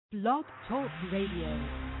Blog Talk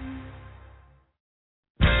Radio.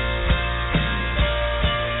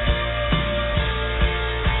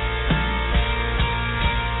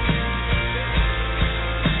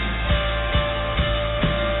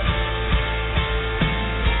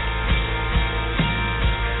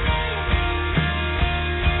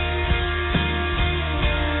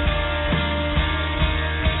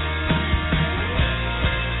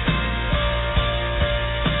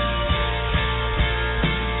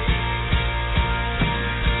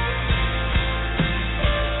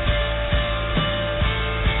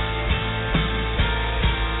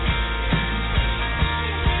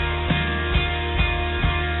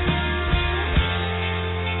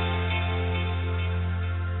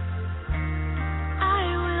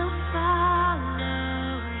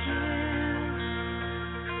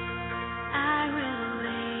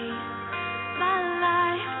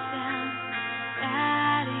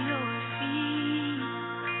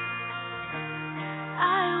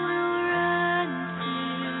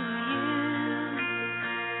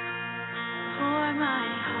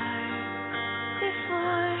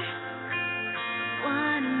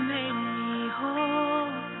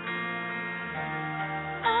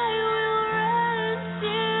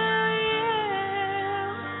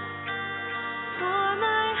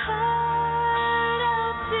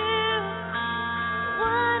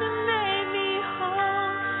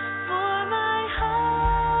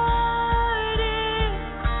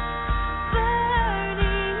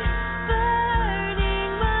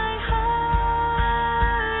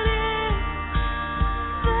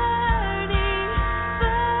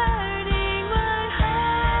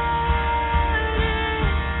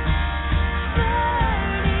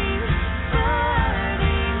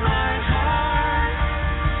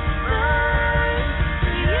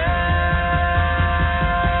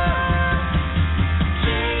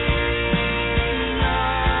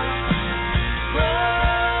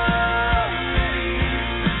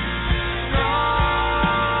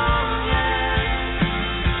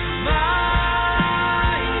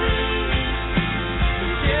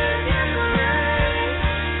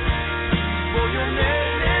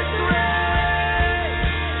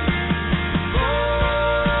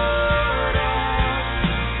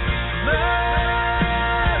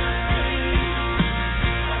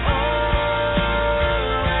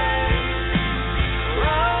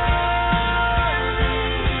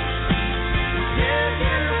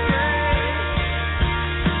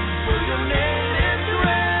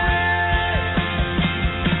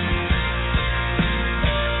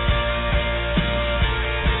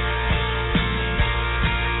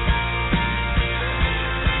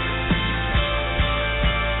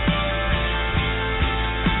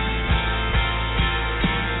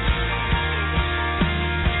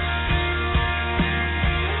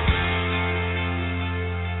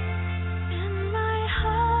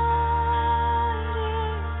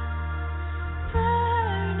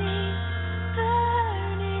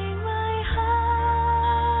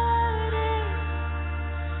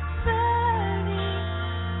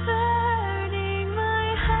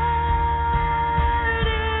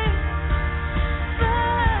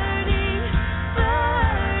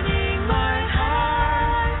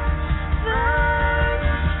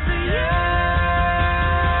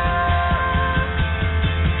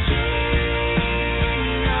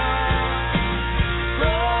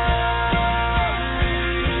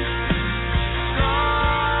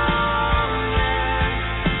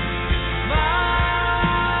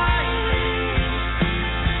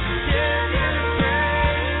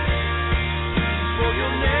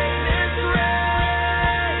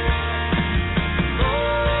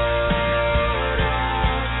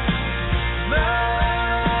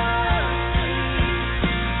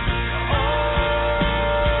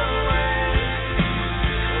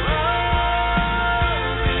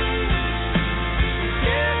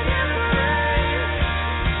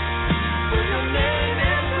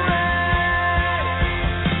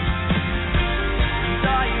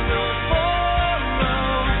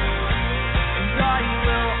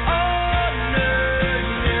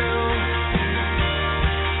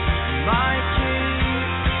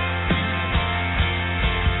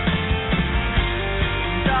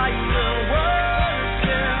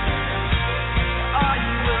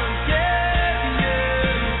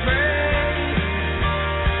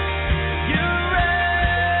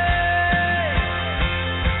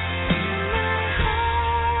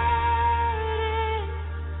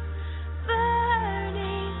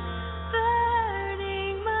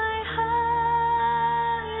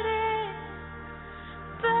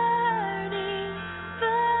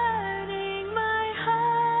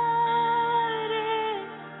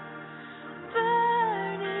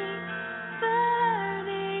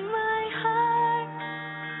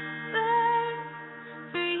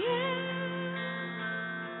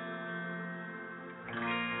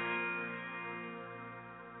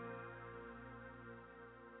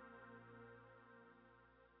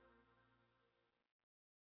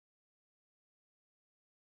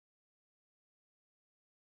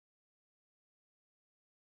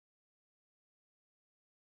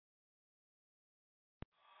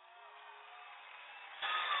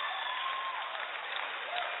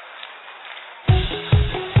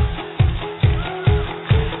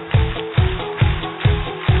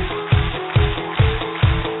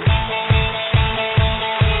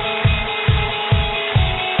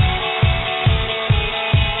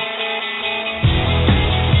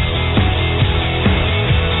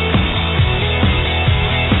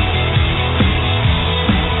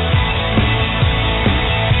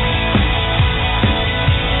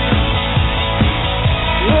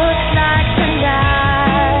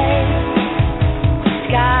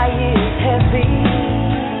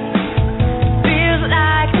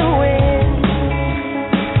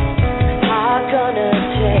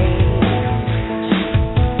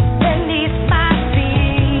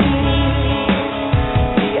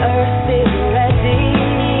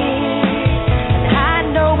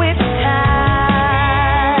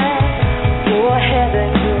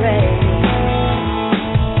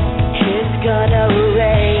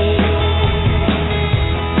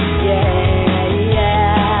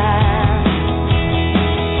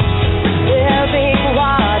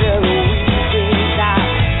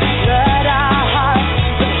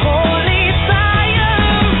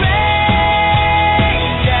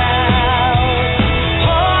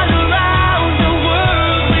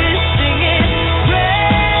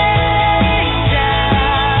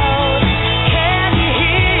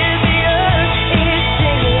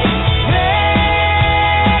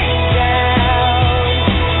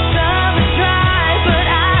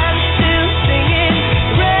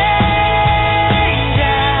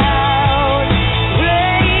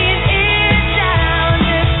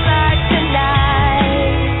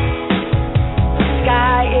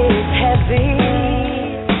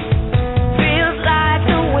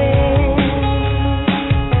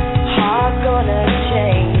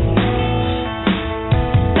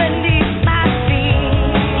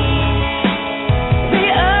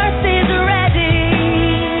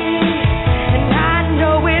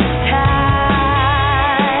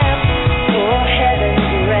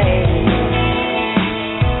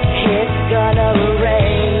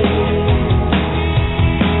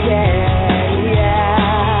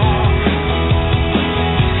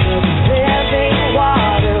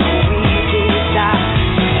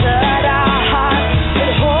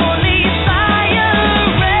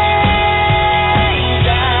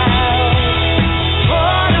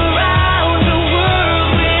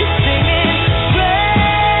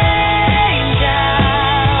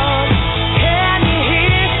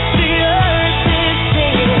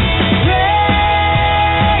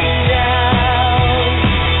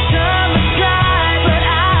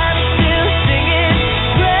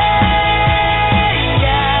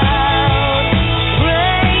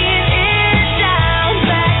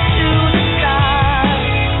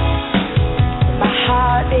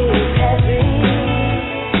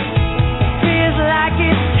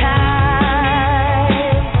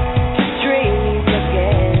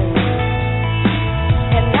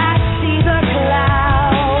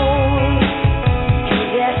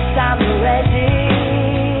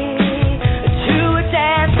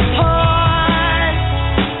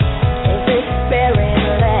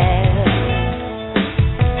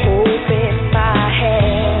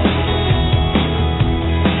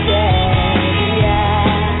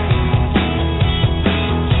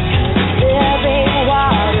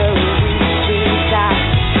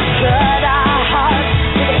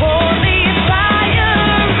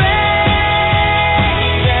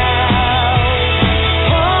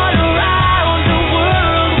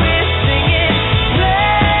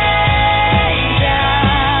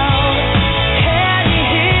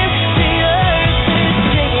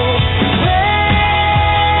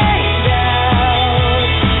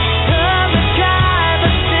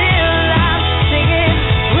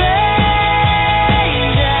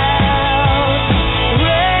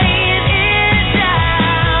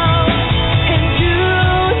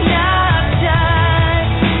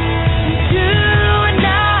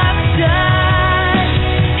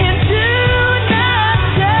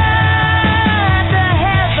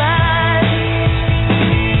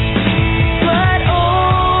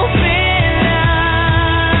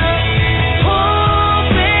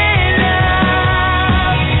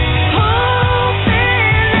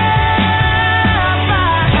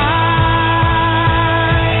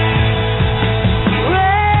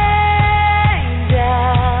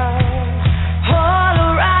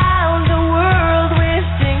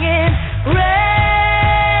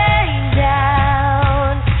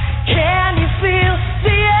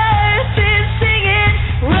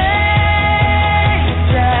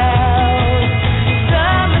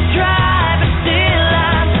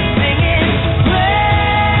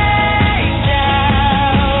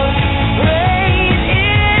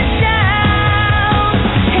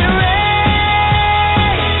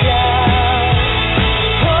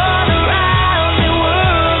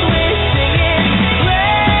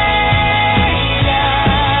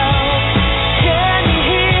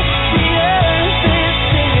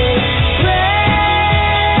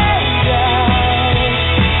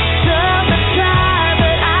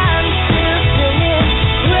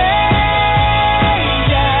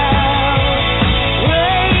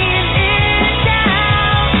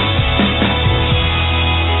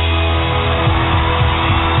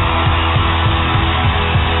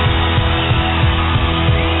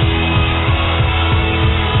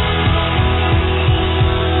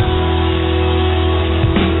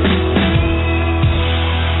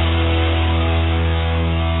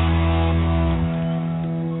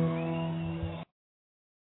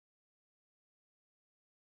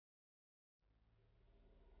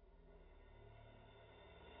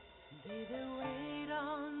 They that wait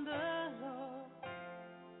on the Lord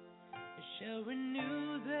shall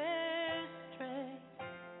renew their strength,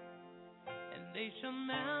 and they shall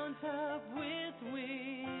mount up with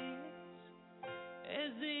wings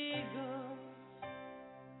as eagles.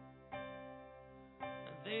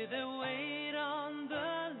 They that wait on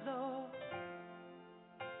the Lord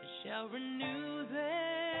shall renew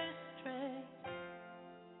their strength,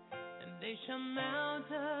 and they shall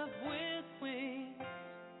mount up with wings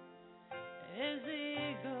as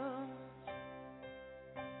eagles.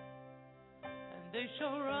 And they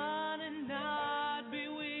shall run and not be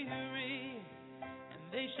weary,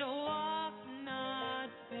 and they shall walk and not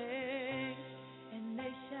faint, and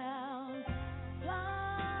they shall fly.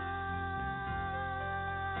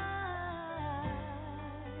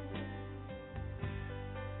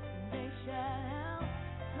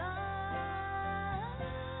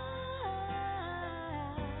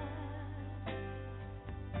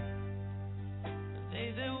 They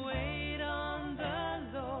that wait on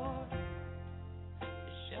the Lord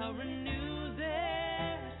shall renew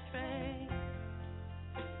their strength,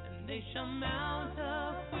 and they shall mount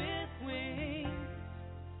up with wings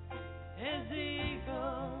as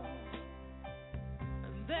eagles.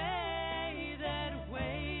 And they that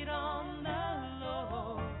wait on the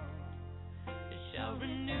Lord shall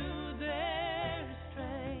renew their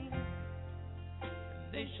strength,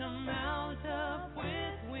 and they shall mount up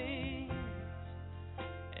with wings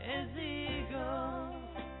as eagles.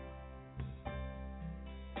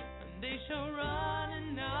 And they shall run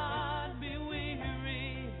and not be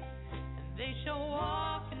weary, and they shall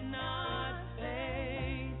walk and not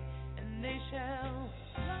faint, and they shall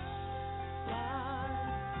fly.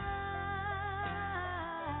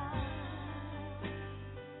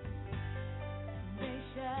 They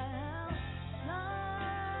shall fly.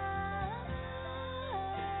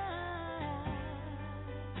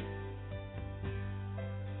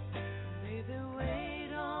 They that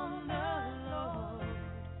wait on the Lord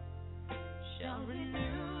shall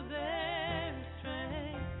renew their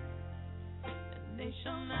strength, and they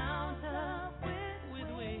shall mount up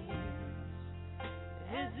with wings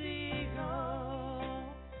as eagles.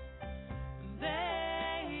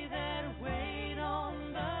 They that wait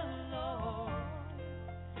on the Lord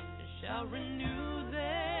shall renew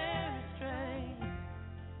their strength,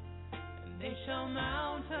 and they shall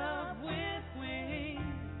mount up with wings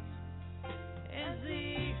as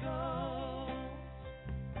eagles.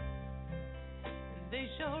 And they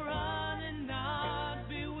shall run and not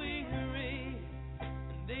be weary,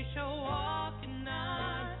 and they shall walk and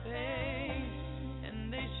not faint,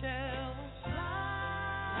 and they shall fly.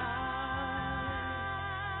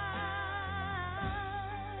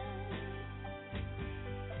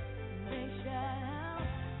 They shall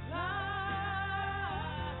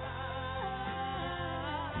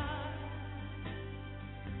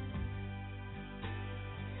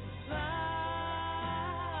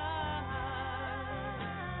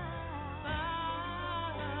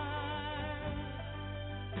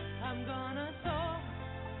I'm gonna soar,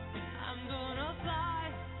 I'm gonna fly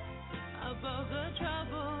above the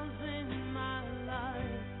troubles in my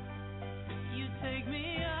life. You take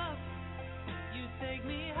me up, you take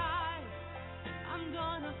me high, I'm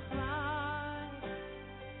gonna fly.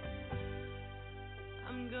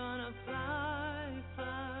 I'm gonna fly,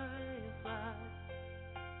 fly, fly.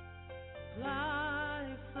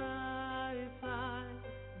 Fly, fly, fly.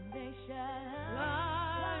 They shall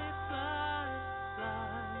fly, fly, fly.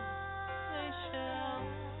 They shall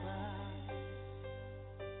fly.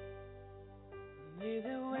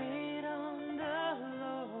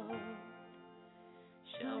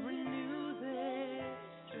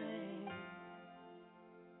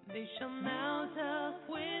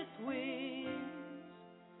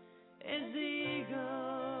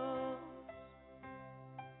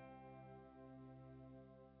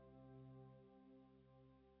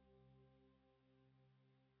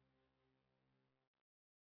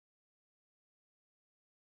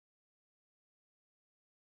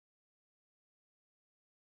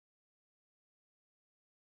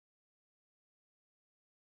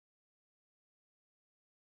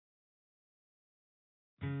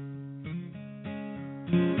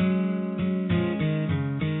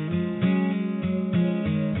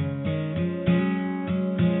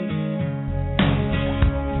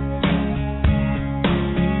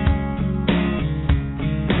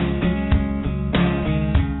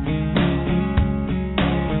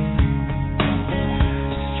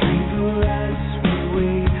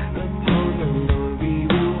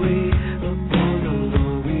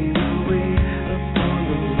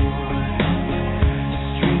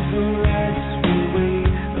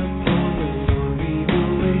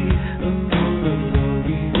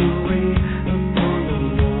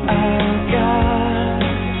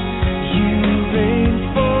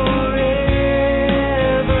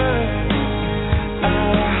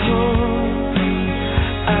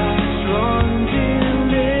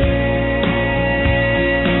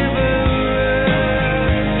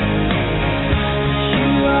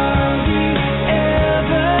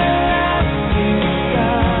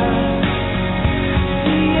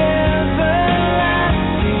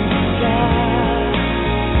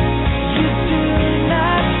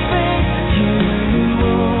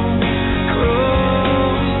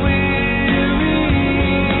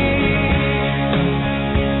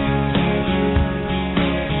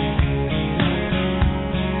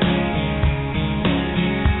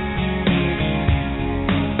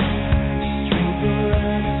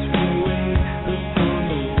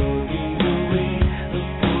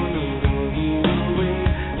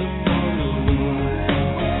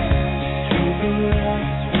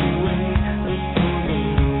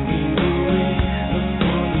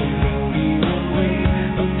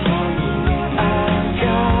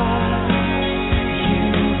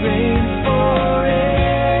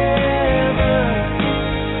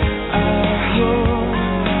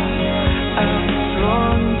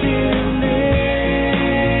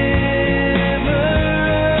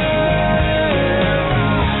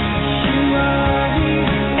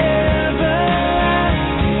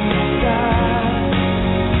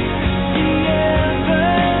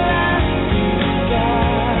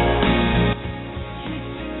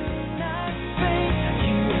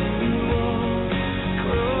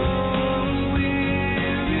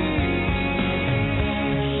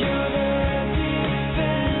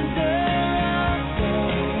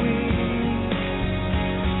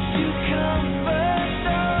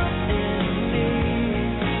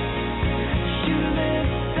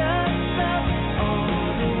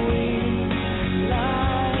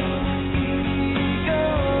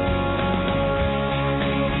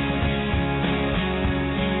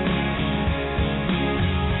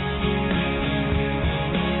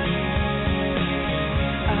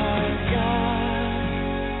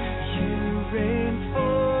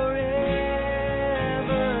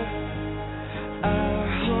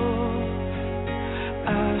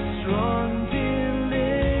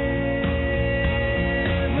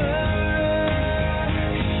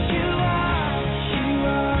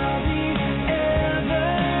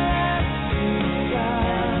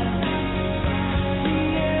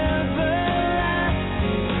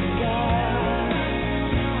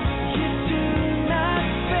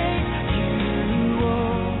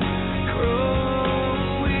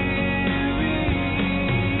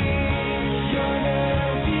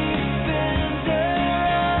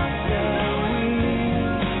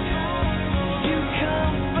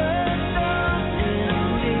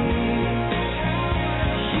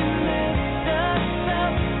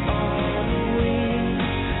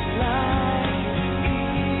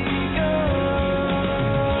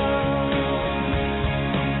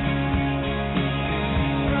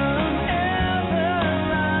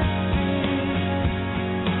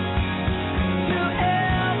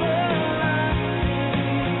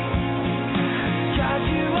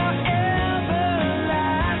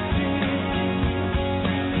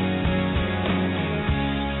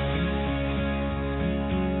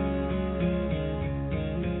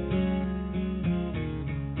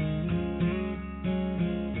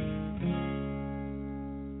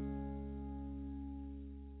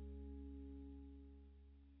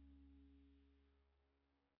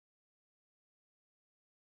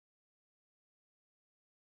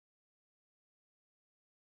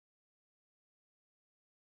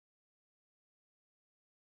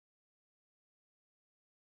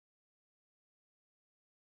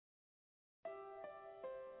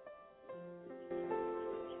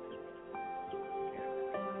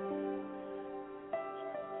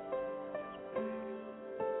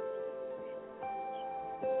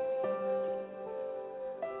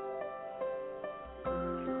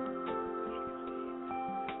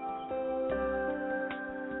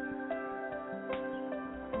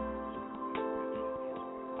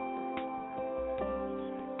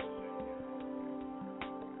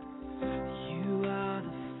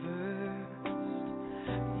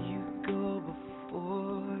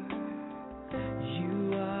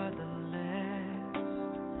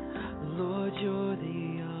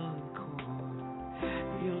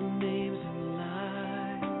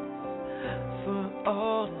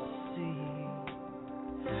 all to see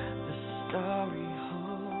the starry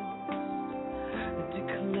host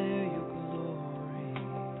declare your glory.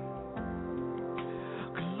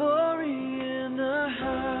 Glory in the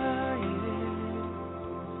highest.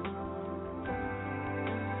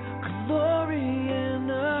 Glory in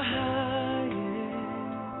the highest.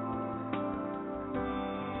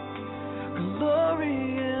 Glory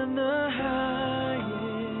in the highest.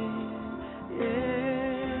 Yeah.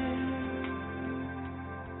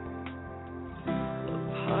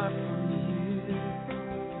 Apart from you,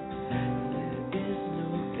 there is no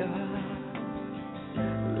God.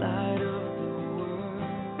 Light of the world,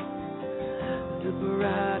 the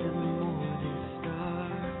bright and morning star.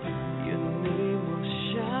 Your name will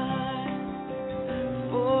shine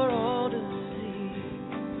for all to see.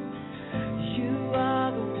 You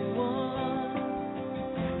are the one.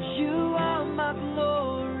 You are my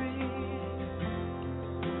glory.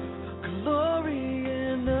 Glory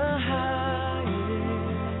in the highest.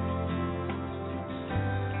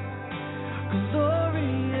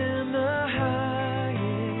 Glory in the highest.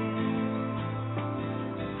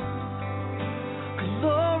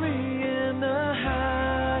 Glory in the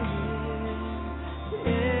highest.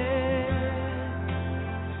 Yeah.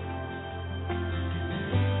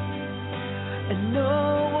 And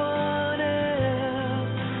no one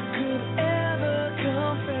else could ever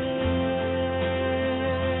compare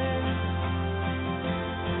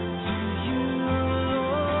to you,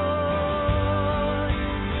 Lord.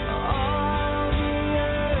 All the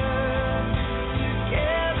earth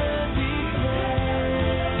together declare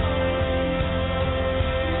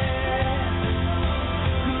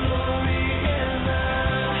glory in the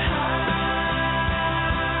highest.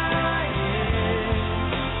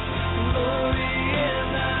 Glory in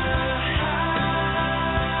the highest.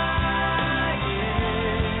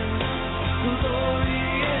 Glory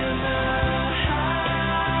in the highest.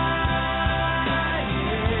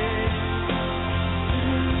 To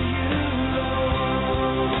you,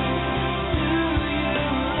 Lord. To you,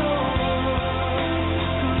 Lord.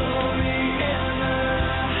 Glory in the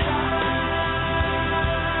highest.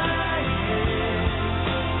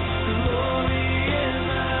 Glory in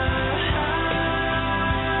the highest.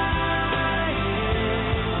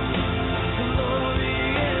 Glory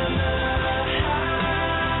in the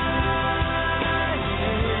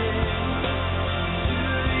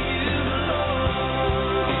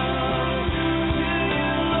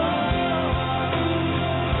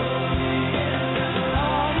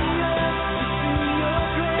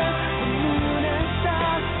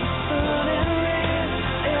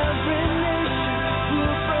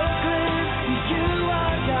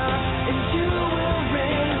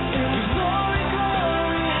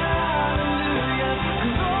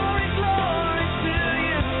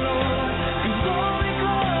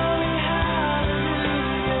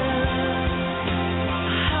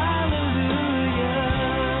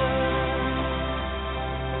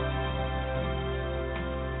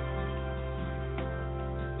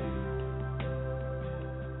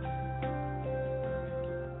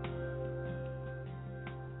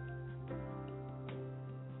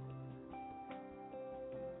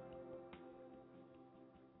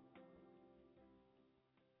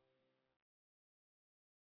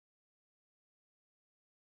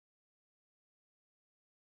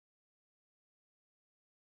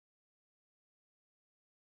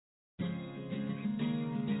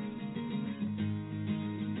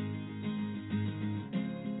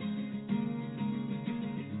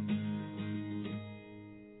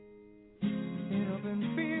in open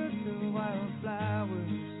fields of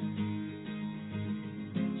wildflowers,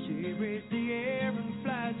 she breathes the air and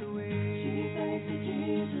flies away. She thanks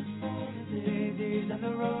Jesus for the daisies and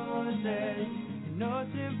the roses, no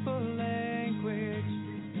simple language.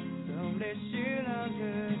 Someday she'll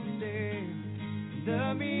understand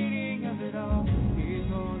the meaning of it all. He's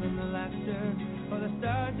more than the laughter or the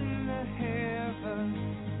stars in the heavens.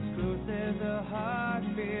 As close as a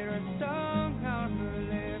heartbeat or a song on her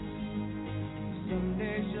lips.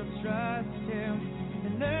 Someday she'll trust him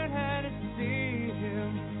and learn how to see him.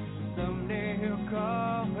 Someday he'll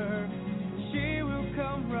call her and she will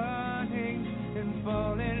come running and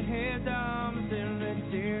fall in his arms, and the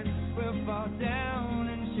tears will fall down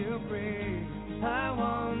and she'll pray. I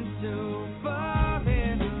want to fall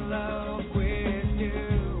in love with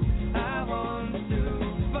you. I want to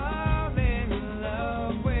fall in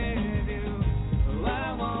love with you. Oh,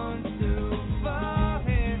 I want to fall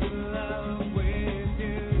in love with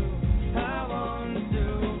you. I want to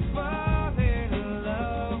fall in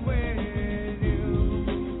love with you.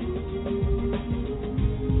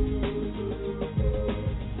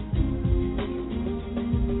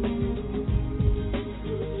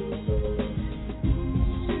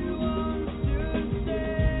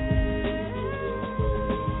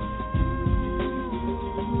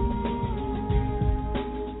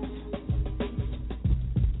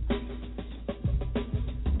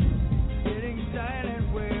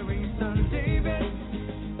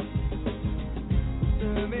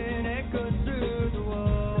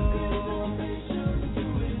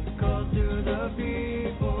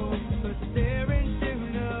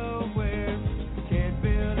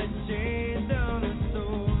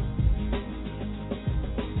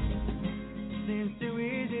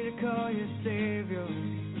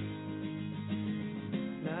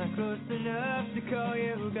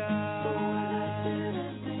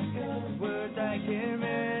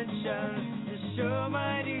 show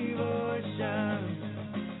my devotion.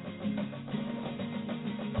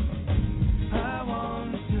 I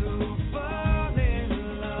want to fall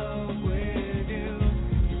in love with you.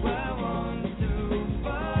 I want to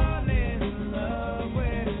fall in love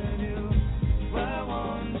with you. I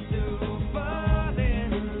want to fall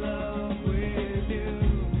in love with you.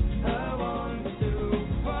 I want to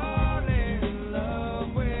fall in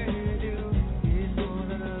love with you. It's more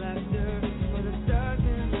than laughter for the stars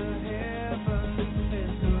in the heavens.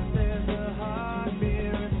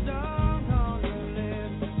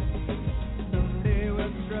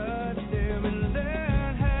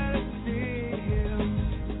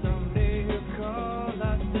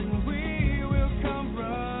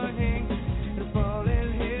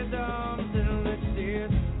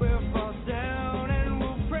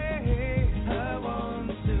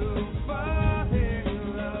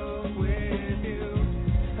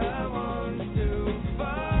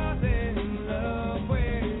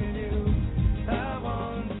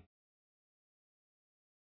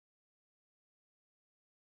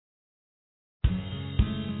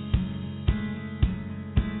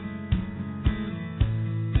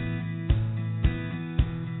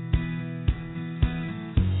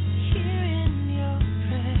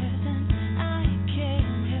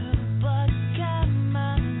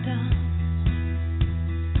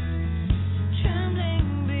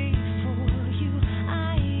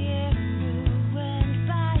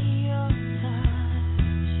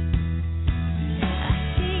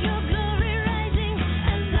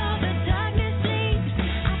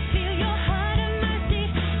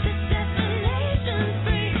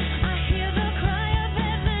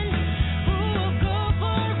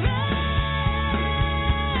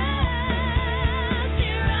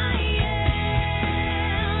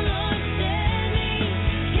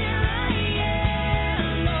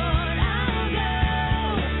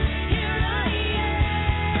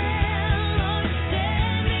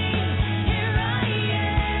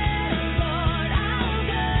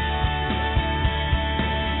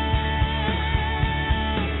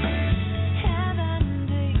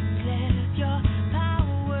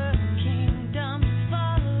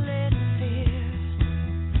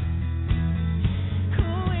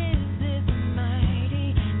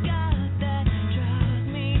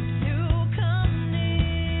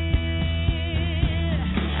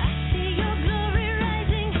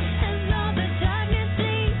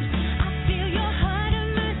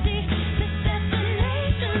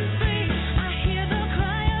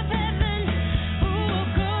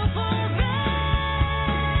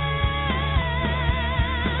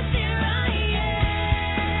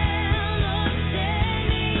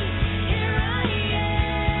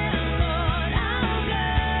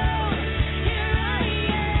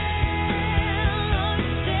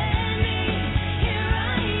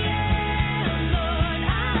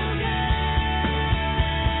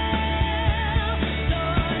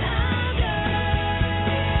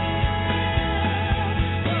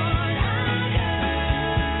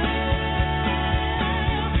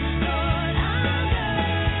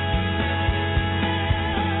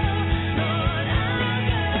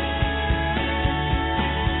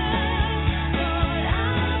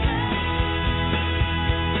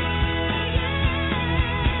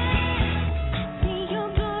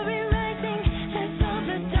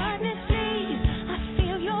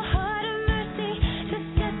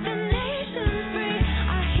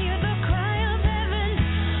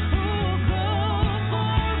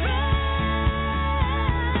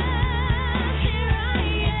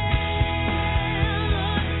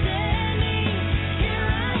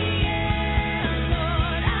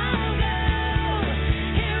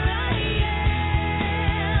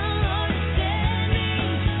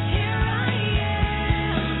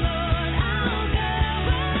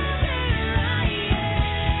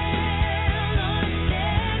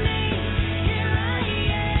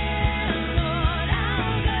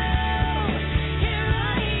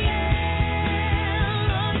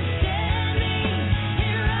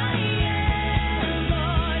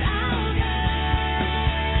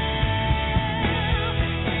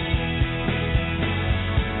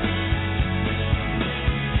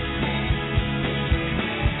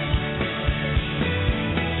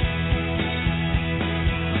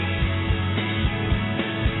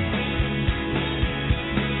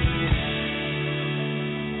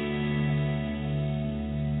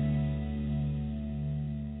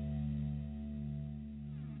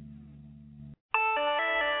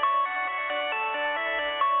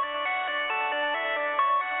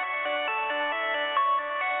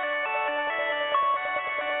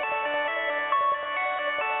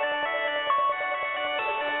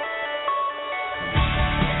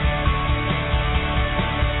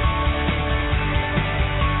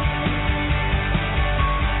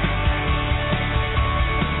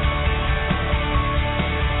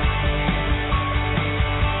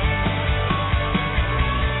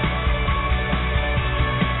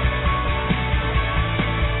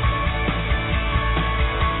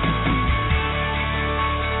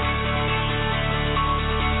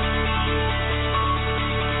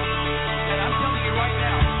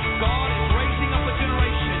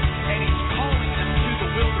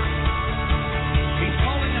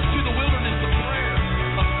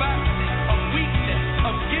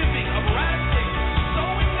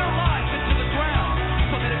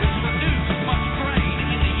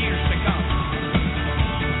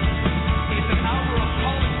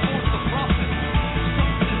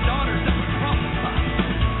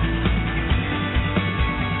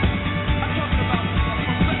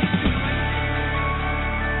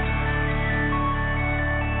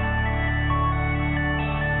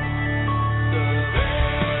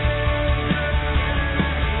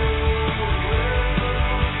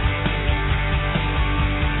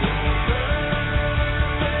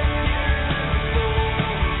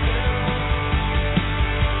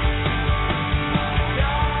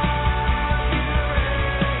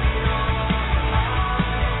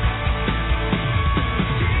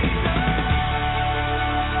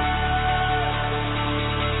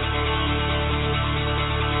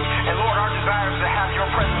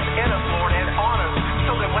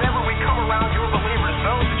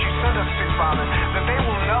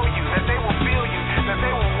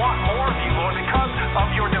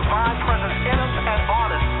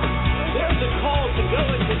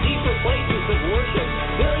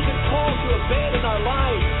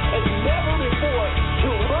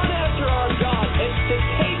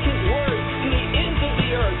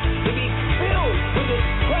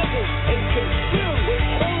 blazes and consumed with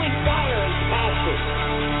holy fire and passion.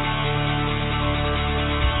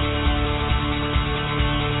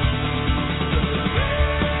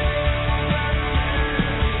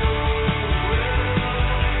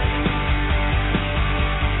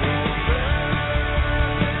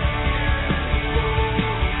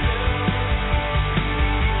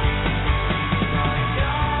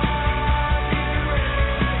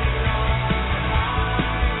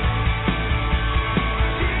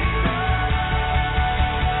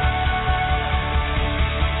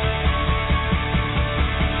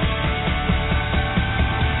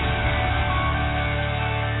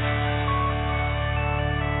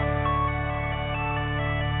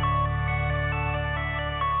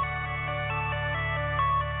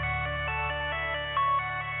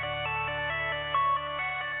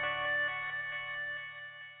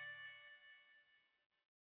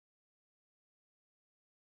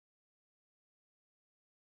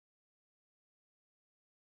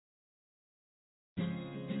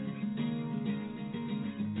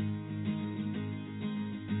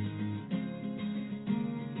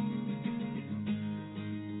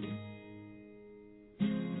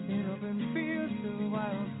 In open fields of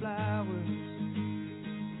wildflowers,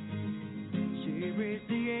 she breathes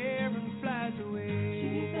the air and flies away. She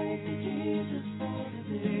thanks to Jesus for the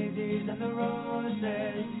daisies and the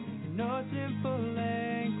roses, no simple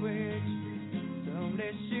language.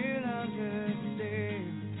 Someday she'll understand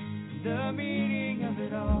the meaning of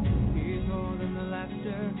it all. He's more than the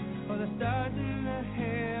laughter or the stars in the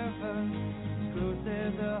heavens. Close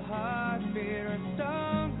as a heartbeat, a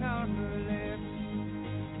song on her lips.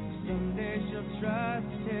 Someday she'll trust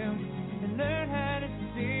him and learn how to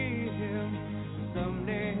see him.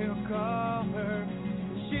 Someday he'll call her,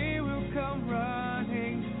 and she will come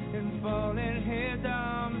running and fall in his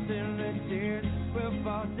arms, and the tears will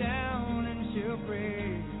fall down and she'll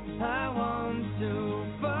pray. I want to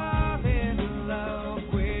fall in love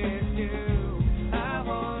with you. I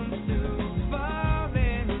want to fall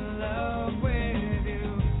in love with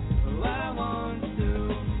you. Oh, I want to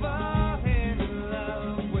fall in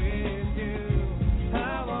love with you.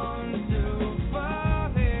 I want to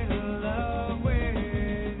fall in love with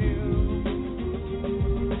you.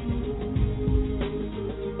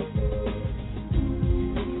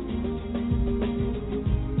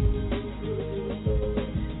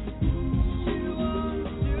 She wants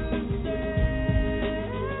to stay.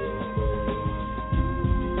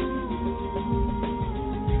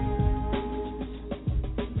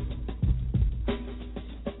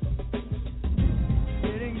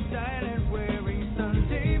 Sitting silent, wearing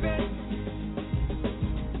Sunday best,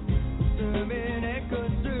 serving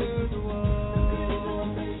echoes through the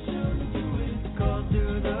walls. Call to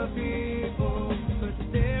the people, but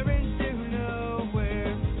they're into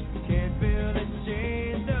nowhere. Can't feel the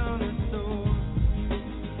chains on her soul.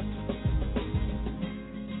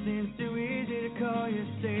 Seems too easy to call you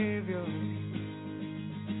Savior,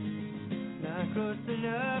 not close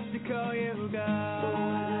enough to call you God.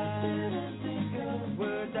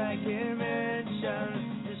 Words I can mention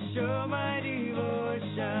to show my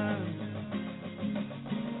devotion.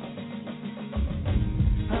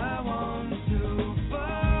 I want to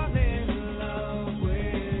fall in love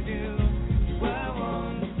with you. I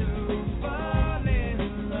want to fall in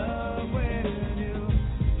love with you.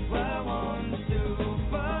 I want to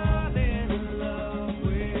fall in love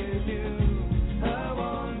with you. I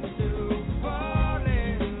want to fall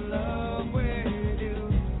in love with you.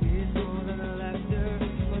 It's more than a laughter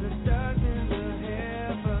or the stars in the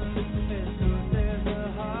heavens. It's close as a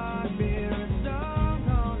heartbeat, a song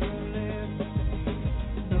on her lips.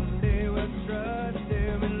 Someday we'll trust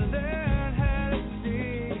him and learn how to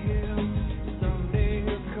see him. Someday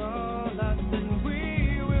he'll call us and we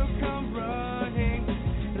will come running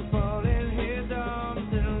and fall in his arms,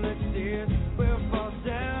 and the tears will fall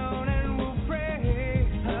down and we'll pray.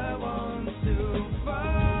 I want to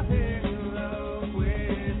fall in love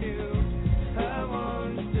with you. I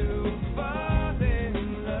want to fall in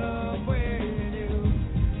love with you.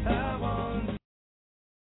 I want.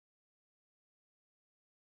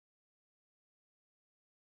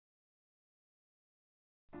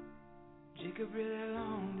 Jacob really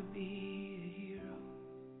longed to be a hero,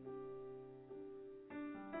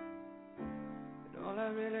 but all I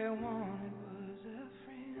really wanted was a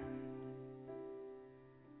friend.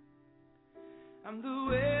 I'm the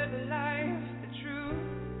way, the life, the truth.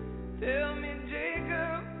 Tell me,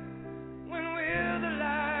 Jacob, when will the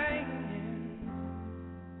line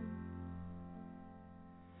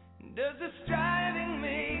end? Does the striving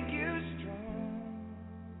make you strong?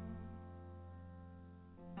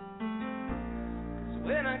 'Cause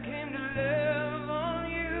when I came to love on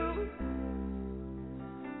you,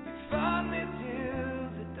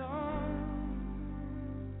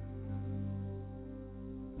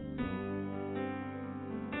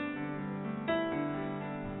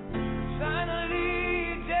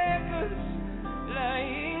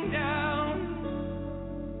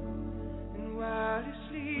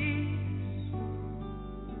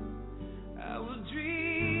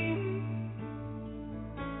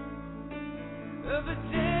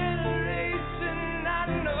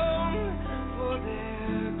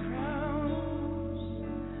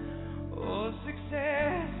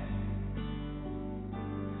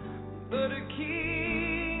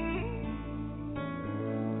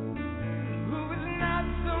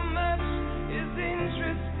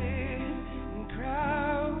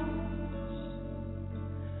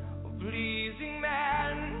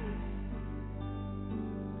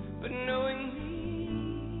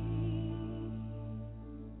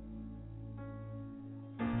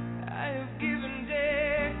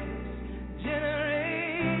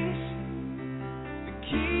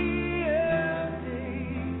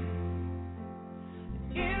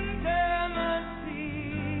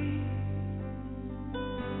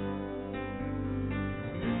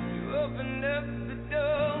 opened up the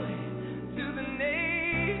door to the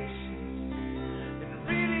nations and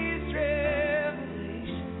released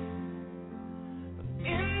revelation of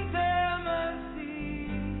intimacy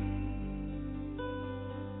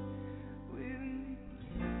with me.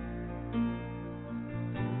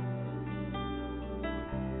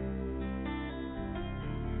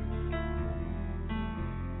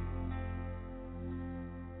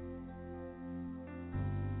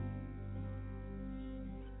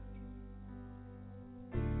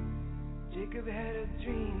 Jacob had a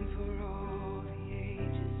dream for all the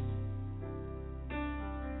ages.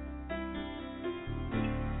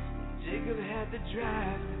 Jacob had the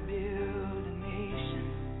drive to build a nation.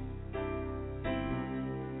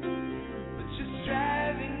 But your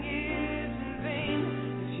striving is in vain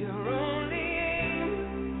if your only aim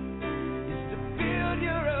is to build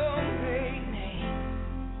your own great name.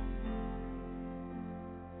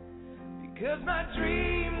 Because my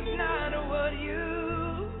dream's not what you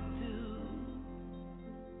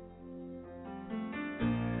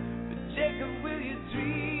Jacob, will you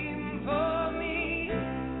dream for me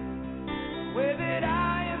where that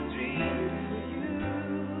I have dreamed for you?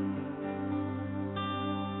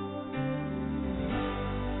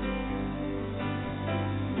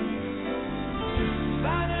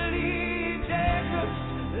 Finally,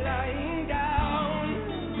 Jacob's lying down,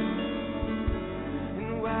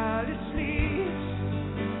 and while he sleeps,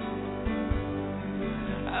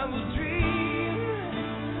 I will dream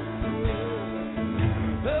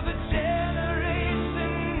of a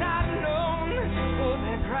generation not known for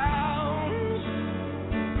their crowns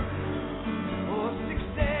or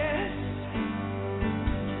success,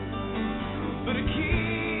 but a king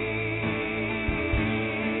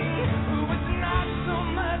who was not so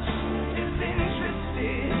much as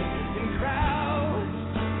interested in crowds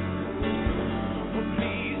or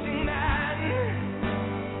pleasing man,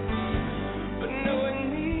 but knowing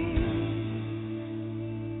me.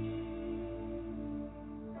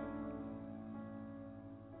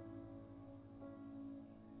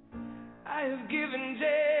 I have given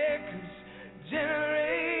Jacob's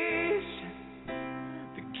generation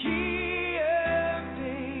the key of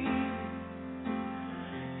David,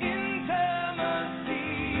 intimacy.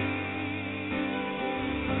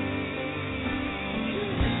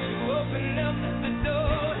 Open up the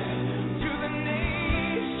door to the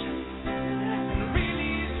nations and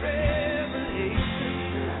release revelation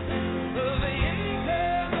of intimacy.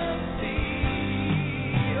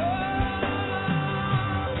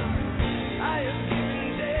 I have given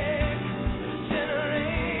Jacob's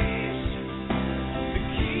generation the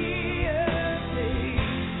key of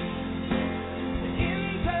David,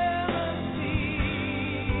 intimacy.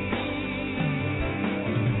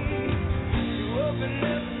 You open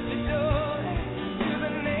up the door to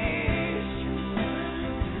the nations,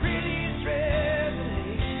 release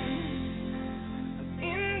revelation of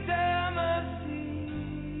intimacy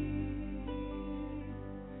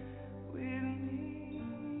with me.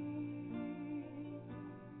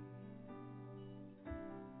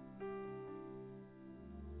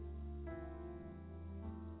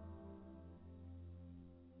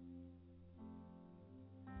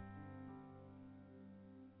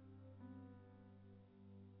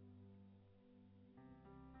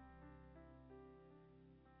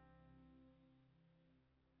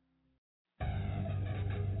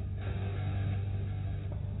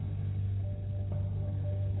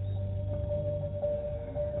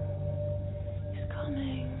 He's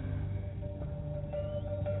coming.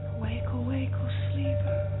 Awake, awake, O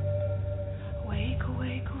sleeper. Awake,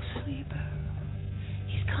 awake, O sleeper.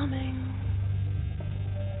 He's coming.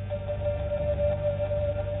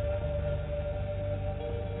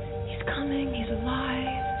 He's coming. He's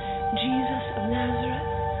alive. Jesus of Nazareth,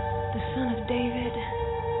 the Son of David,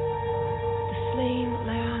 the slain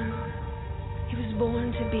lamb. He was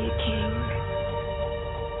born to be a king.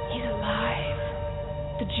 He's alive.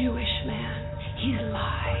 The Jewish man. He's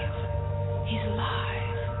alive. He's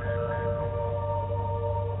alive.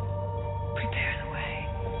 Prepare the way.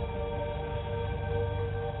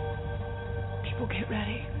 People get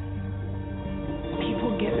ready.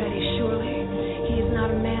 People get ready. Surely he is not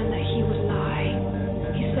a man that he would lie.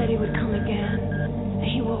 He said he would come again, and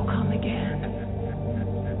he will come again.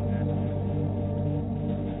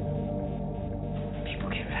 People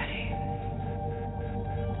get ready.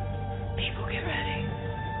 People get ready.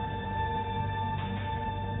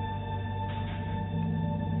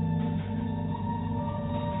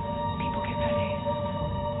 People get ready.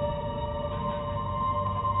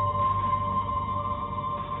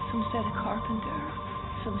 Some said a carpenter.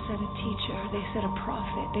 Some said a teacher. They said a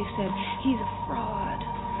prophet. They said he's a fraud.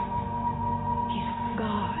 He's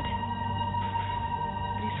God.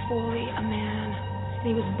 fully a man,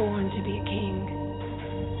 and he was born to be a king.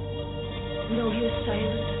 And though he was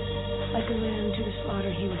silent, like a lamb to the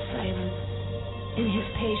slaughter, he was silent. In his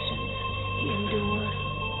patience, he endured.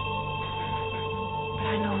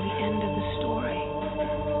 But I know the end of the story.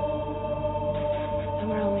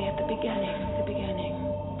 And we're only at the beginning, the beginning.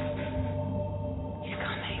 He's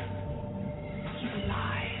coming. He's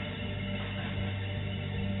alive.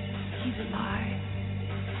 He's alive.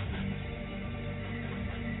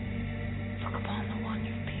 Look upon the one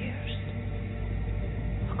you've pierced.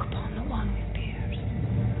 Look upon the one we've pierced.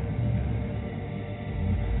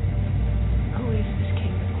 Who is this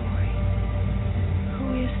King of glory? Who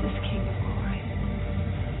is this King of glory?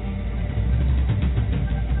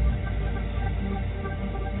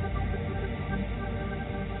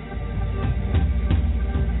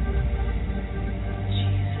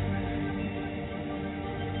 Jesus,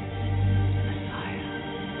 Messiah.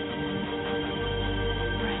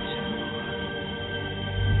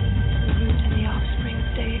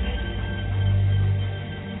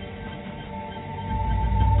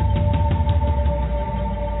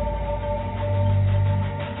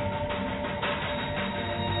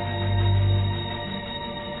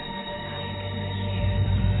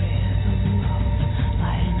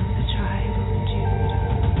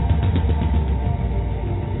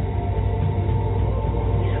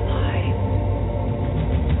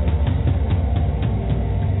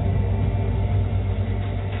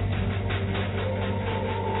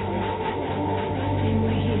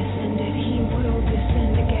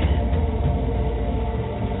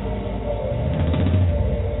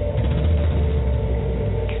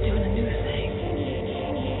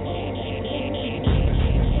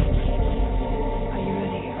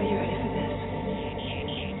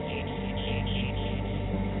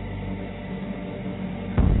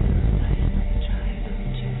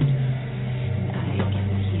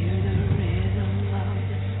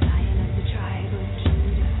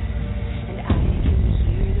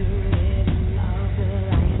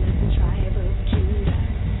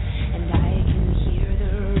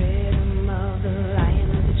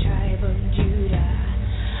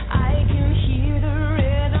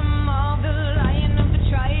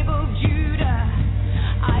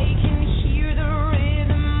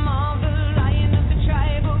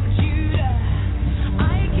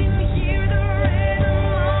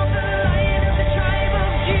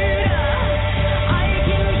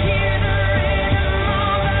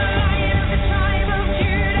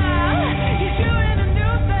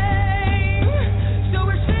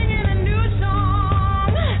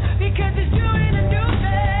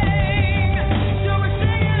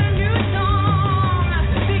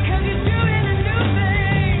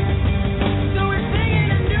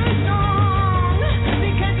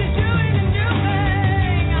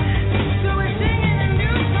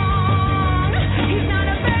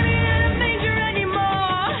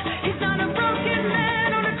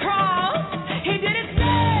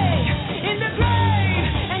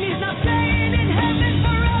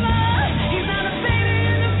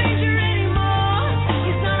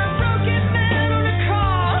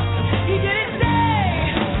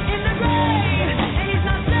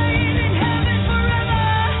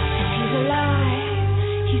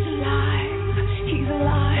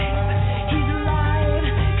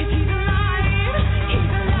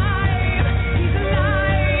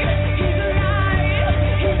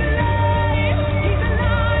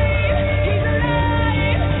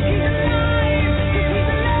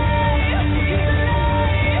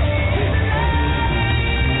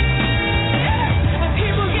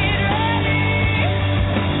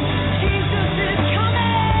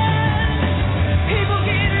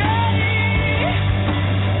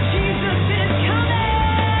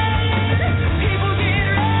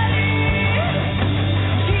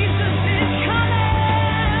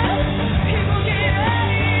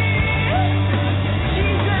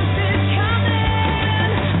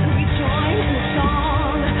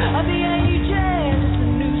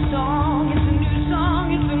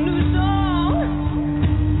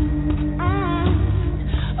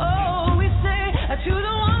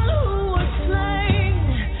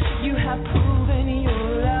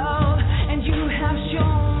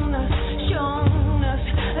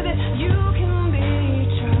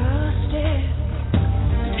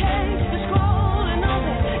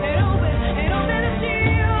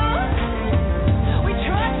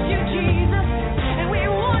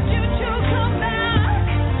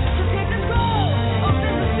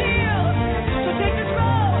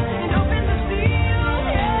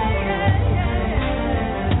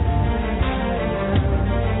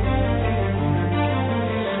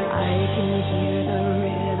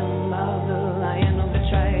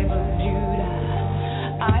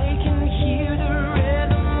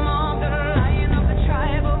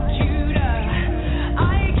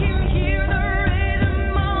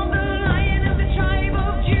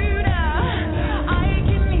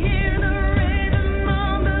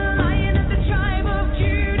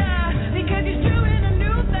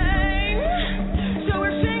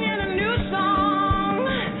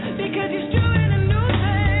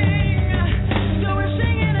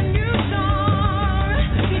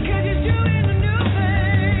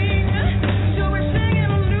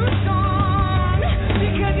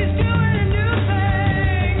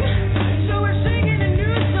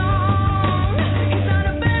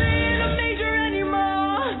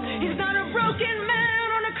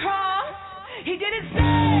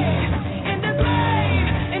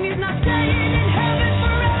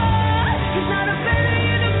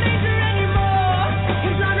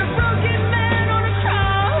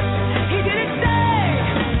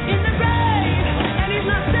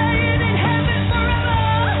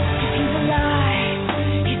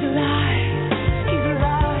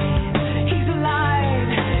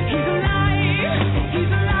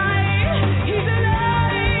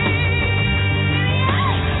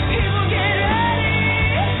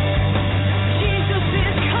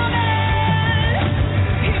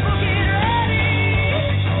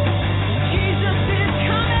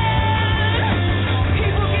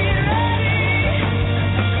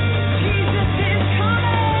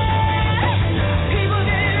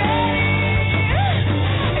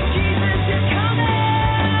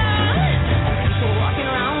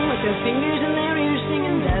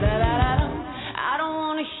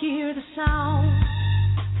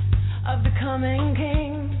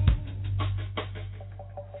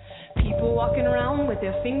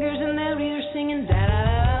 with their fingers in their ears singing da da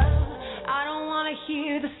da. I don't want to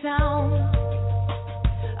hear the sound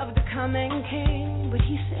of the coming King, but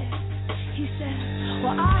he said,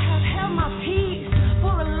 well, I have held my peace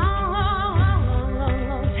for a long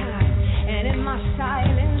time, and in my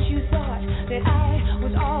silence you thought that I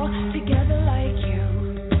was all together like you,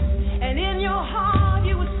 and in your heart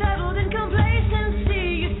you were settled in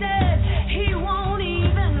complacency. You said he won't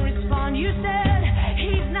even respond. You said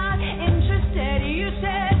he's not interested. You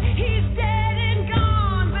said he's dead and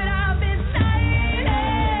gone, but I've been silent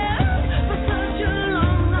for such a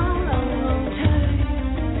long time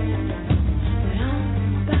that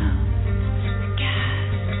I'm about to gasp,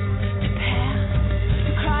 to pant,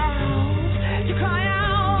 to cry out, to cry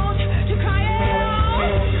out, to cry out,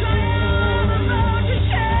 to cry out, I'm about to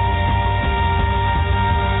shout.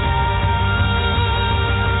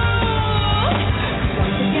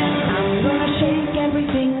 Once again, I'm gonna shake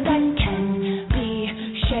everything that can be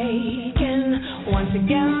shaken. Once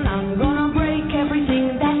again, I'm gonna break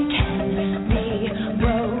everything that can be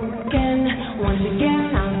broken. Once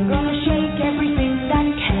again, I'm gonna shake everything that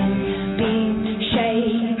can be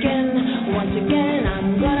shaken. Once again,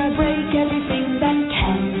 I'm gonna break everything that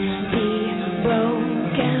can be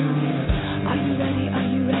broken. Are you ready? Are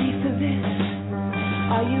you ready for this?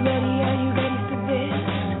 Are you ready? Are you ready for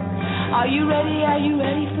this? Are you ready? Are you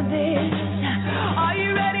ready for this? Are you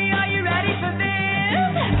ready? Are you ready for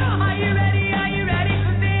this? Are you ready? Are you ready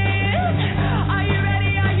for this? Are you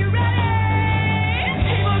ready? Are you ready?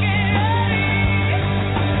 People get ready.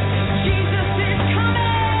 Jesus is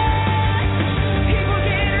coming. People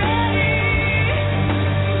get ready.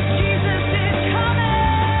 Jesus is coming.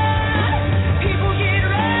 People get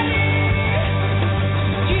ready.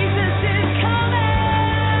 Jesus is coming.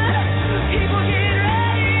 People get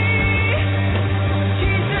ready.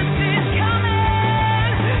 Jesus is coming.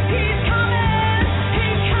 He's coming.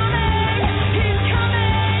 He's coming. He's coming.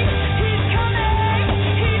 He's coming.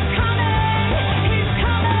 He's coming. He's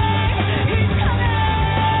coming. He's coming.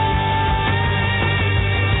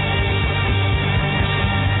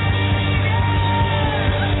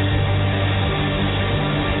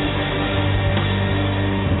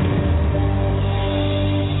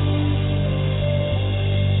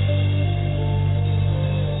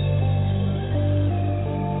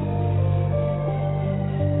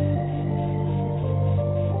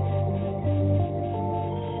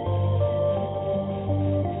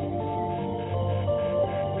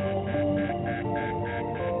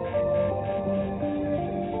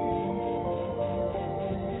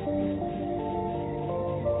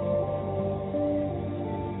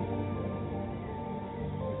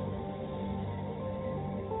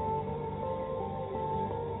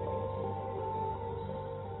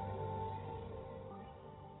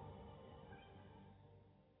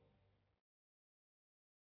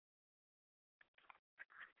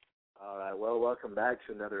 All right, well, welcome back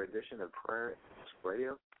to another edition of Prayer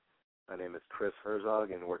Radio. My name is Chris Herzog,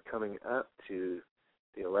 and we're coming up to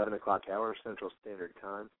the 11 o'clock hour Central Standard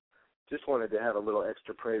Time. Just wanted to have a little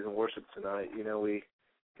extra praise and worship tonight. You know, we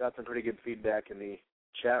got some pretty good feedback in the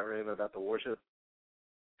chat room about the worship,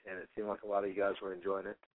 and it seemed like a lot of you guys were enjoying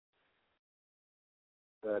it.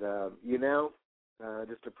 But,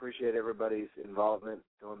 just appreciate everybody's involvement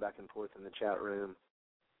going back and forth in the chat room.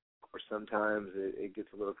 Or sometimes it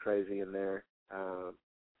gets a little crazy in there.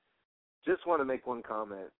 Just want to make one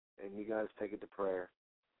comment, and you guys take it to prayer.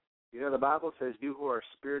 You know, the Bible says, you who are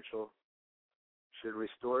spiritual should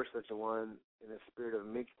restore such a one in a spirit of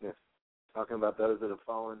meekness, talking about those that have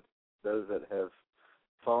fallen, those that have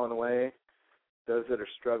fallen away, those that are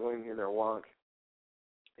struggling in their walk.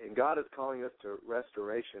 And God is calling us to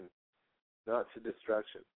restoration, not to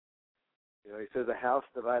destruction. You know, he says, a house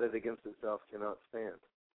divided against itself cannot stand.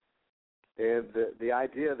 And the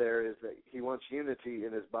idea there is that he wants unity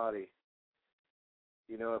in his body.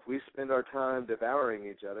 You know, if we spend our time devouring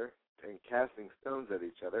each other and casting stones at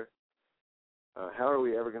each other, how are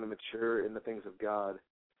we ever going to mature in the things of God?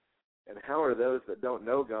 And how are those that don't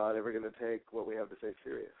know God ever going to take what we have to say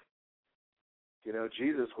serious? You know,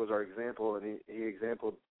 Jesus was our example, and he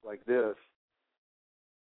exampled like this.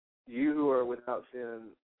 You who are without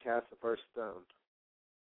sin, cast the first stone.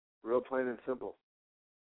 Real plain and simple.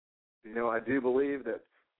 You know, I do believe that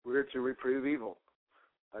we're to reprove evil.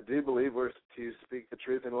 I do believe we're to speak the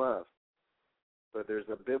truth in love. But there's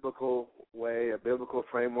a biblical way, a biblical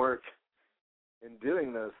framework in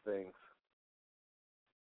doing those things.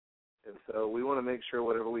 And so we want to make sure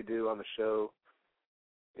whatever we do on the show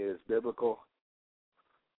is biblical.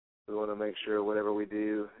 We want to make sure whatever we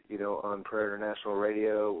do, you know, on Prayer International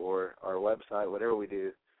Radio or our website, whatever we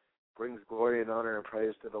do, brings glory and honor and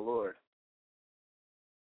praise to the Lord.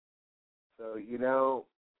 So,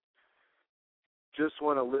 just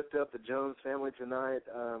want to lift up the Jones family tonight.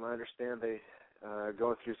 I understand they are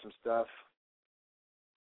going through some stuff.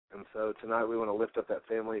 And so tonight we want to lift up that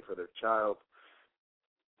family for their child.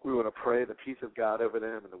 We want to pray the peace of God over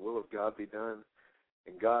them and the will of God be done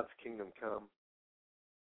and God's kingdom come.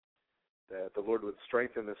 That the Lord would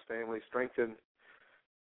strengthen this family, strengthen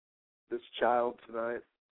this child tonight.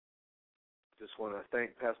 Just want to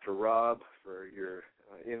thank Pastor Rob for your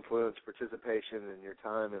influence, participation, and your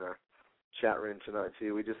time in our chat room tonight,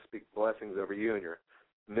 too. We just speak blessings over you and your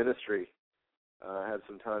ministry. I had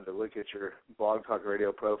some time to look at your Blog Talk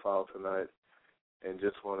Radio profile tonight and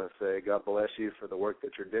just want to say God bless you for the work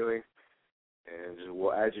that you're doing. And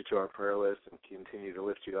we'll add you to our prayer list and continue to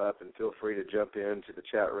lift you up. And feel free to jump into the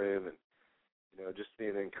chat room and, just be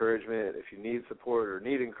an encouragement. If you need support or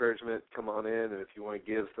need encouragement, come on in. And if you want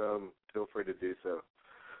to give some, feel free to do so.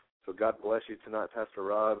 So God bless you tonight, Pastor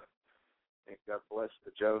Rob. And God bless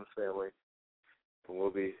the Jones family. And we'll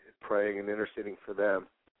be praying and interceding for them.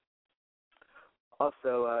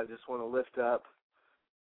 Also, I just want to lift up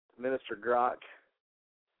Minister Grock.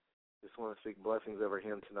 Just want to speak blessings over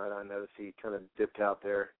him tonight. I noticed he kind of dipped out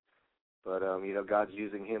there. But, God's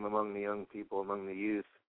using him among the young people, among the youth.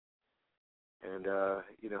 And,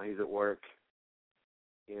 he's at work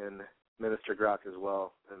in Minister Grock as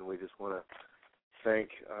well. And we just want to thank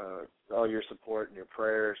all your support and your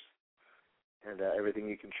prayers and everything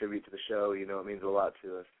you contribute to the show. It means a lot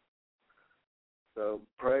to us. So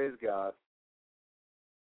praise God.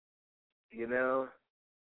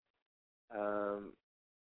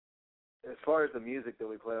 As far as the music that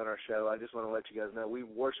we play on our show, I just want to let you guys know we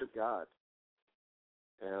worship God.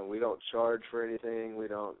 And we don't charge for anything. We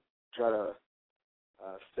don't try to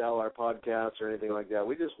sell our podcasts or anything like that.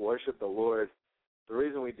 We just worship the Lord. The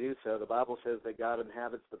reason we do so, the Bible says that God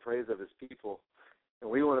inhabits the praise of his people. And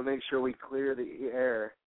we want to make sure we clear the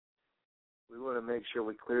air. We want to make sure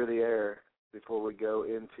we clear the air before we go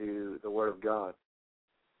into the Word of God.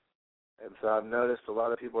 And so I've noticed a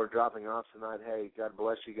lot of people are dropping off tonight. Hey, God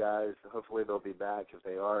bless you guys. Hopefully they'll be back. If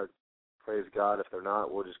they are, praise God. If they're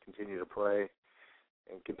not, we'll just continue to pray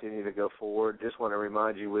and continue to go forward. Just want to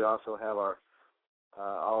remind you, we also have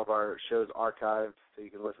all of our shows archived so you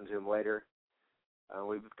can listen to them later.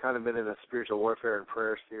 We've kind of been in a spiritual warfare and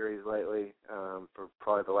prayer series lately for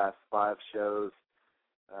probably the last 5 shows,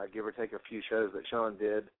 give or take a few shows that Sean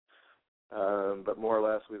did. But more or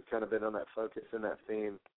less, we've kind of been on that focus and that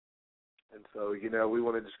theme. And so, we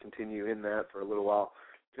want to just continue in that for a little while.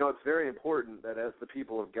 It's very important that as the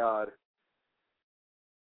people of God,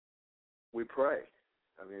 we pray.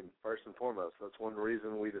 First and foremost, that's one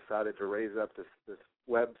reason we decided to raise up this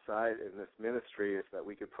website and this ministry is that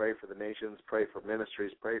we could pray for the nations, pray for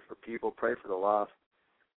ministries, pray for people, pray for the lost,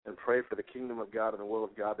 and pray for the kingdom of God and the will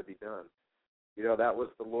of God to be done. That was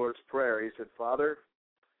the Lord's Prayer. He said, Father,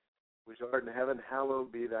 which art in heaven,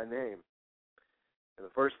 hallowed be thy name. And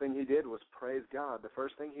the first thing he did was praise God. The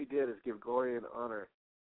first thing he did is give glory and honor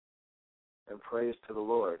and praise to the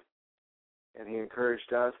Lord. And he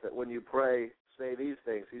encouraged us that when you pray, say these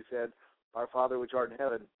things. He said, Our Father which art in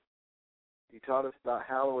heaven. He taught us about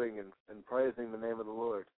hallowing and praising the name of the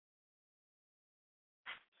Lord.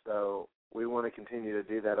 So we want to continue to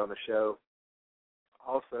do that on the show.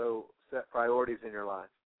 Also, set priorities in your life.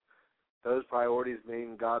 Those priorities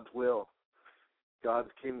mean God's will, God's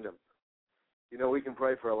kingdom. We can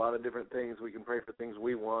pray for a lot of different things. We can pray for things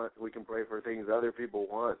we want. We can pray for things other people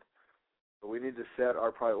want. But we need to set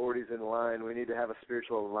our priorities in line. We need to have a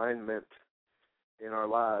spiritual alignment in our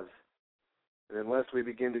lives. And unless we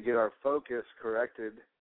begin to get our focus corrected,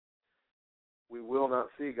 we will not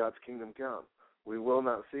see God's kingdom come. We will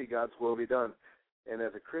not see God's will be done. And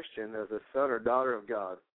as a Christian, as a son or daughter of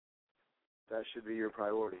God, that should be your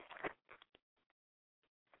priority.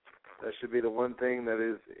 That should be the one thing that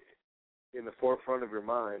is in the forefront of your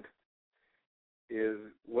mind is,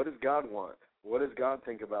 what does God want? What does God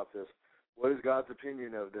think about this? What is God's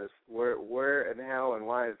opinion of this? Where and how and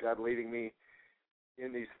why is God leading me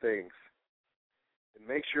in these things? And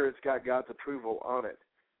make sure it's got God's approval on it.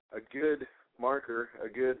 A good marker, a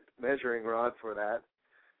good measuring rod for that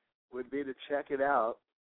would be to check it out.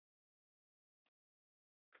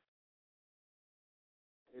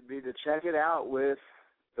 It'd be to check it out with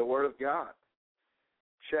the Word of God.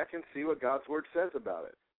 Check and see what God's Word says about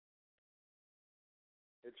it.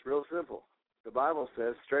 It's real simple. The Bible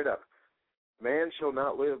says straight up, man shall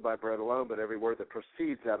not live by bread alone, but every word that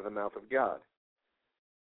proceeds out of the mouth of God.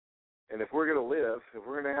 And if we're going to live, if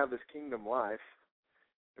we're going to have this kingdom life,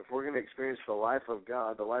 if we're going to experience the life of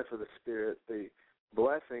God, the life of the Spirit, the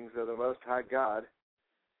blessings of the Most High God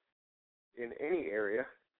in any area,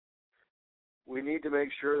 we need to make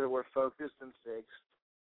sure that we're focused and fixed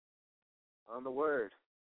on the Word.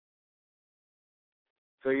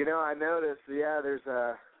 So, I noticed,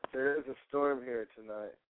 there is a storm here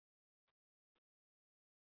tonight.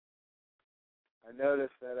 I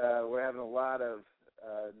noticed that we're having a lot of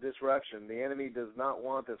disruption. The enemy does not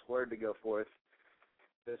want this Word to go forth.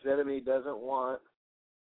 This enemy doesn't want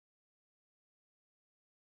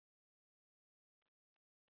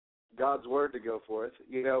God's Word to go forth.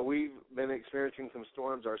 We've been experiencing some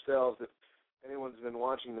storms ourselves. If anyone's been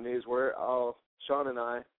watching the news, Sean and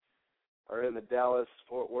I are in the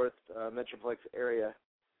Dallas-Fort Worth Metroplex area.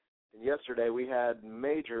 And yesterday we had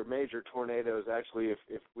major, major tornadoes. Actually,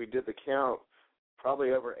 if we did the count,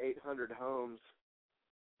 probably over 800 homes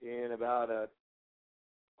in about a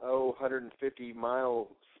 150-mile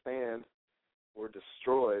span were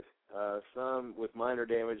destroyed. Some with minor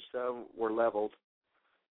damage, some were leveled.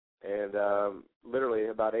 And literally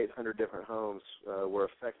about 800 different homes were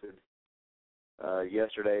affected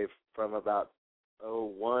yesterday from about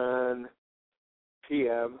 1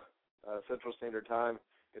 p.m. Central Standard Time.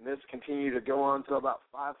 And this continued to go on until about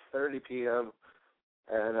 5:30 p.m.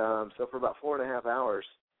 And so for about 4.5 hours,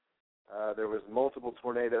 there was multiple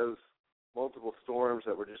tornadoes, multiple storms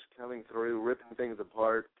that were just coming through, ripping things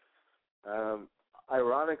apart.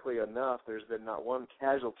 Ironically enough, there's been not one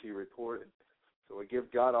casualty reported. So we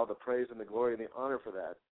give God all the praise and the glory and the honor for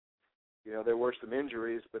that. There were some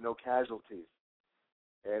injuries, but no casualties.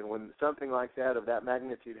 And when something like that, of that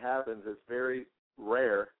magnitude happens, it's very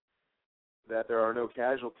rare that there are no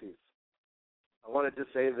casualties. I wanted to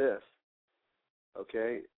say this,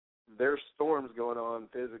 okay? There's storms going on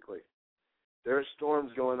physically. There's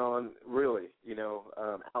storms going on really,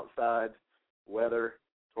 outside, weather,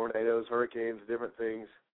 tornadoes, hurricanes, different things.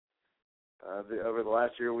 Over the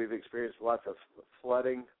last year, we've experienced lots of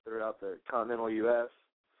flooding throughout the continental U.S.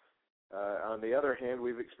 On the other hand,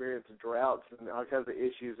 we've experienced droughts and all kinds of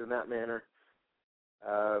issues in that manner.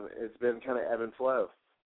 It's been kind of ebb and flow.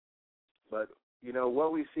 But,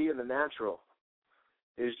 what we see in the natural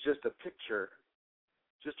is just a picture,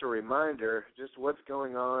 just a reminder, just what's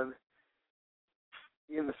going on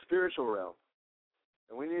in the spiritual realm.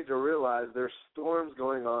 And we need to realize there's storms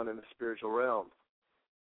going on in the spiritual realm.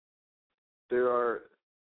 There are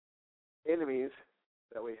enemies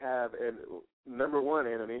that we have, and number one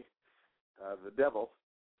enemy, the devil.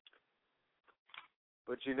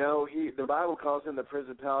 But the Bible calls him the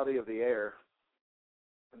principality of the air.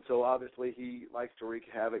 And so obviously he likes to wreak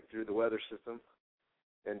havoc through the weather system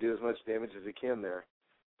and do as much damage as he can there.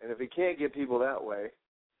 And if he can't get people that way,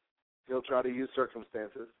 he'll try to use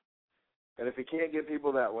circumstances. And if he can't get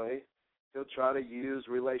people that way, he'll try to use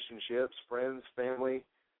relationships, friends, family,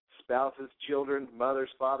 spouses, children, mothers,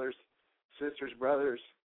 fathers, sisters, brothers,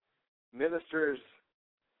 ministers,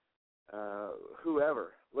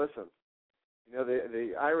 whoever. Listen,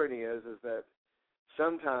 the irony is that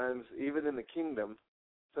sometimes, even in the kingdom,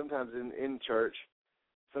 sometimes in church,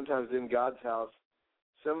 sometimes in God's house,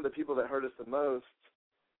 some of the people that hurt us the most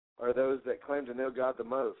are those that claim to know God the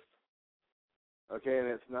most. Okay, and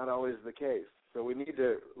it's not always the case. So we need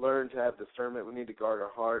to learn to have discernment. We need to guard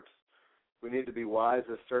our hearts. We need to be wise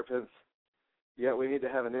as serpents. Yet we need to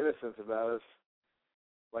have an innocence about us,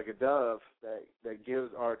 like a dove that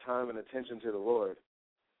gives our time and attention to the Lord.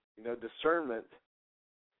 Discernment,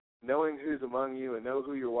 knowing who's among you and know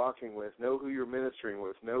who you're walking with, know who you're ministering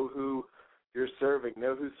with, know who you're serving,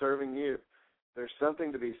 know who's serving you. There's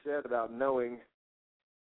something to be said about knowing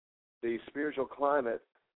the spiritual climate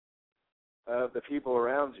of the people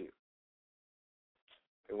around you.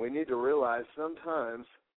 And we need to realize sometimes,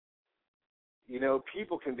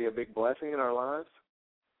 people can be a big blessing in our lives,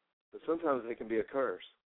 but sometimes they can be a curse.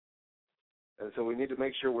 And so we need to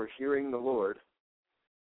make sure we're hearing the Lord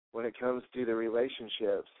when it comes to the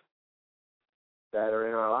relationships that are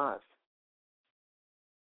in our lives.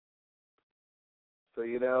 So,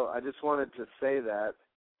 I just wanted to say that,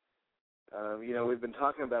 we've been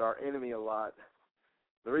talking about our enemy a lot.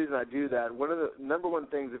 The reason I do that, one of the number one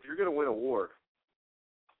things, if you're going to win a war,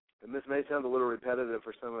 and this may sound a little repetitive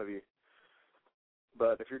for some of you,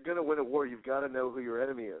 but if you're going to win a war, you've got to know who your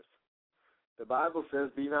enemy is. The Bible says,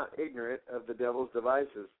 be not ignorant of the devil's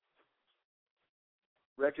devices.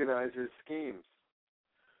 Recognize his schemes.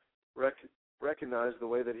 Recognize the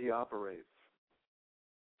way that he operates.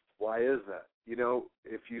 Why is that?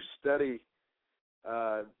 If you study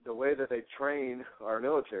the way that they train our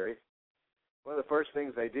military, one of the first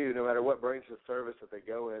things they do, no matter what branch of service that they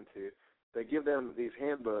go into, they give them these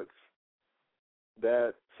handbooks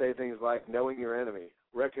that say things like knowing your enemy,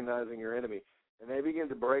 recognizing your enemy, and they begin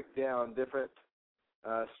to break down different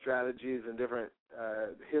strategies and different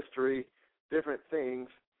history, different things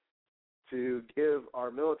to give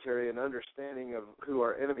our military an understanding of who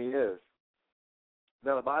our enemy is.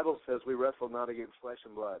 Now, the Bible says we wrestle not against flesh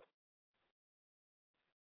and blood,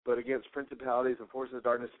 but against principalities and forces of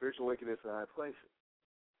darkness, spiritual wickedness in high places.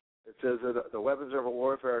 It says that the weapons of our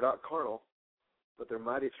warfare are not carnal, but they're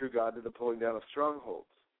mighty through God to the pulling down of strongholds.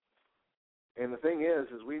 And the thing is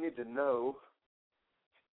we need to know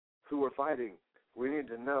who we're fighting. We need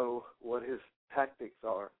to know what his tactics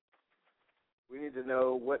are. We need to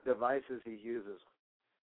know what devices he uses.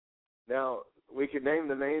 Now, we can name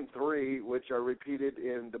the main three, which are repeated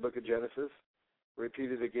in the book of Genesis,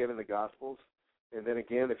 repeated again in the Gospels, and then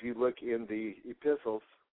again, if you look in the epistles,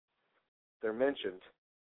 they're mentioned.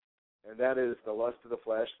 And that is the lust of the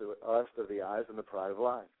flesh, the lust of the eyes, and the pride of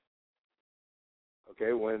life.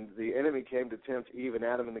 Okay, when the enemy came to tempt Eve and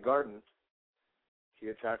Adam in the garden, he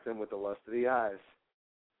attacked them with the lust of the eyes.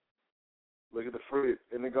 Look at the fruit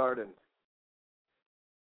in the garden.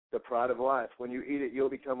 The pride of life. When you eat it, you'll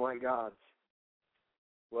become like gods.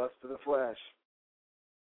 Lust of the flesh.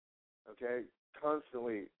 Okay,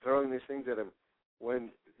 constantly throwing these things at him. When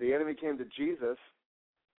the enemy came to Jesus,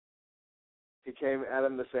 he came at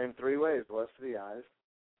him the same three ways: the lust of the eyes,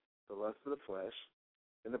 the lust of the flesh,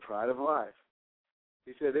 and the pride of life.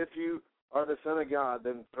 He said, if you are the Son of God,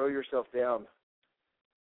 then throw yourself down,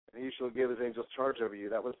 and he shall give his angels charge over you.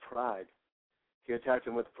 That was pride. He attacked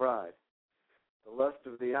him with pride. The lust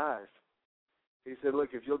of the eyes. He said, look,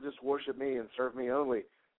 if you'll just worship me and serve me only,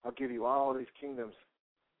 I'll give you all these kingdoms.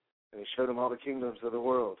 And he showed him all the kingdoms of the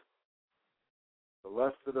world. The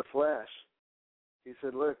lust of the flesh. He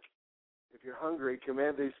said, look, if you're hungry,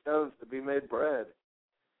 command these stones to be made bread.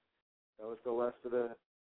 That was the lust of the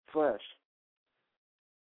flesh.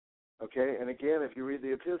 Okay, and again, if you read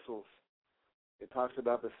the epistles, it talks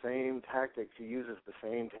about the same tactics. He uses the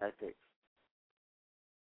same tactics.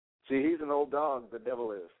 See, he's an old dog, the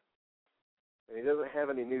devil is. And he doesn't have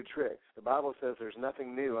any new tricks. The Bible says there's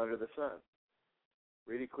nothing new under the sun.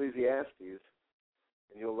 Read Ecclesiastes,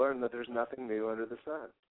 and you'll learn that there's nothing new under the sun.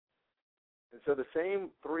 And so the same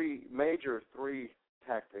major three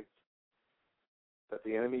tactics that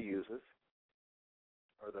the enemy uses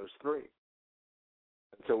are those three.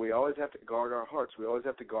 And so we always have to guard our hearts. We always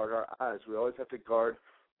have to guard our eyes. We always have to guard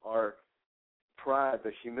our pride,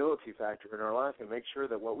 the humility factor in our life, and make sure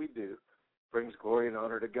that what we do brings glory and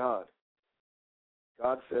honor to God.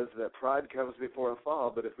 God says that pride comes before a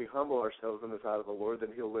fall, but if we humble ourselves in the sight of the Lord, then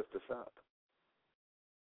he'll lift us up.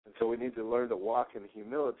 And so we need to learn to walk in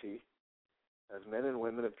humility as men and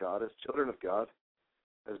women of God, as children of God,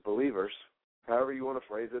 as believers, however you want to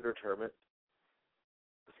phrase it or term it.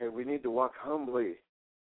 Okay, we need to walk humbly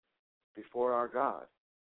before our God.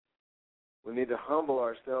 We need to humble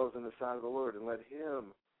ourselves in the sight of the Lord and let him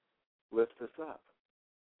lift us up.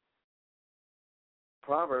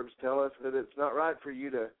 Proverbs tell us that it's not right for you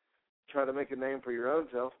to try to make a name for your own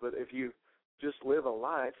self, but if you just live a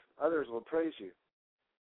life, others will praise you.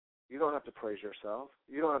 You don't have to praise yourself.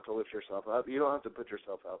 You don't have to lift yourself up. You don't have to put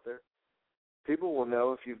yourself out there. People will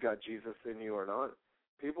know if you've got Jesus in you or not.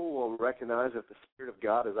 People will recognize if the Spirit of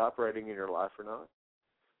God is operating in your life or not.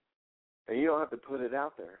 And you don't have to put it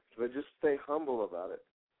out there, but just stay humble about it.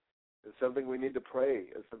 It's something we need to pray.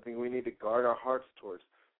 It's something we need to guard our hearts towards,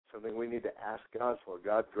 something we need to ask God for.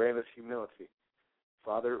 God, grant us humility.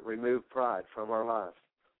 Father, remove pride from our lives.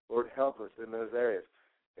 Lord, help us in those areas.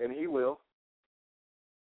 And he will.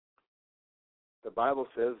 The Bible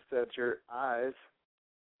says, set your eyes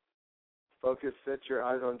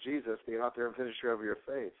on Jesus, the author and finisher of your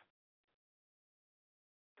faith.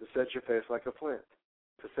 To set your face like a flint.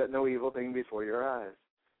 To set no evil thing before your eyes.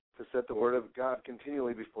 To set the word of God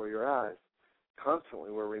continually before your eyes. Constantly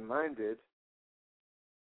we're reminded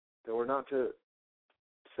that we're not to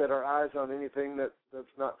set our eyes on anything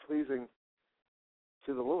that's not pleasing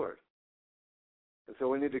to the Lord. And so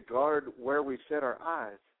we need to guard where we set our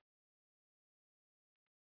eyes.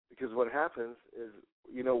 Because what happens is,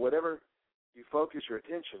 whatever you focus your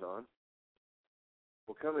attention on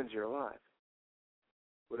will come into your life.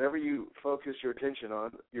 Whatever you focus your attention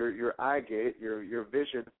on, your eye gate, your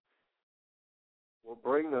vision, will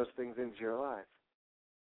bring those things into your life.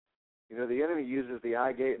 The enemy uses the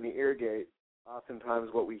eye gate and the ear gate, oftentimes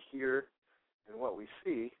what we hear and what we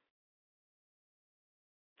see,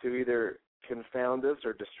 to either confound us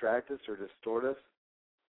or distract us or distort us.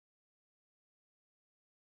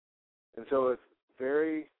 And so it's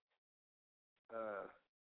very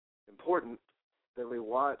important that we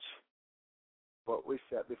watch what we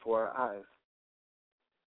set before our eyes,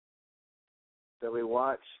 that we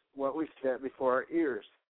watch what we set before our ears.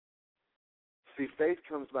 See, faith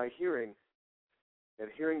comes by hearing, and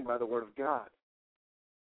hearing by the word of God.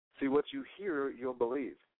 See, what you hear, you'll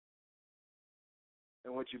believe.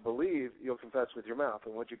 And what you believe, you'll confess with your mouth.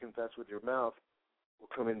 And what you confess with your mouth will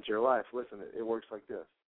come into your life. Listen, it works like this.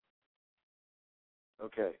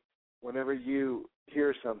 Okay, whenever you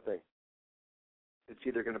hear something, it's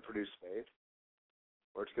either going to produce faith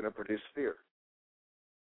or it's going to produce fear.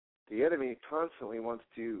 The enemy constantly wants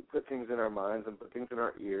to put things in our minds and put things in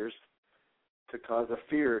our ears to cause a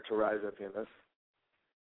fear to rise up in us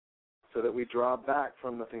so that we draw back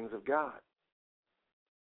from the things of God.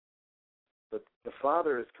 But the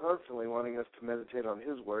Father is constantly wanting us to meditate on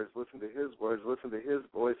His words, listen to His words, listen to His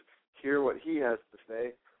voice, hear what He has to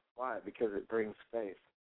say. Why? Because it brings faith.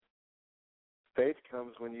 Faith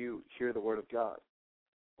comes when you hear the Word of God,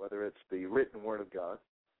 whether it's the written Word of God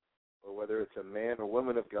or whether it's a man or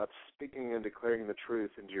woman of God speaking and declaring the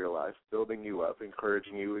truth into your life, building you up,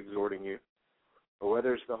 encouraging you, exhorting you, or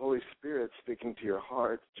whether it's the Holy Spirit speaking to your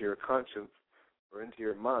heart, to your conscience, or into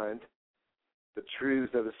your mind, the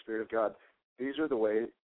truths of the Spirit of God. These are the way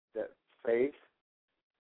that faith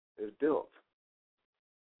is built.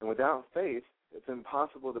 And without faith, it's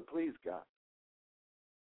impossible to please God.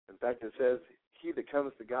 In fact, it says, he that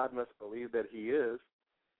comes to God must believe that He is.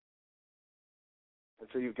 And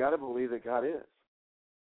so you've got to believe that God is.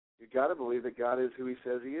 You've got to believe that God is who He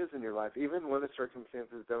says He is in your life, even when the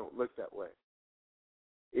circumstances don't look that way.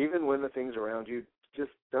 Even when the things around you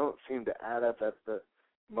just don't seem to add up at the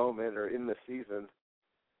moment or in the season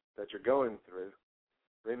that you're going through.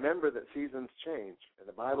 Remember that seasons change, and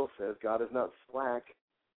the Bible says God is not slack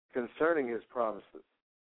concerning His promises.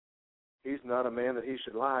 He's not a man that He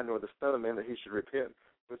should lie, nor the son of man that He should repent,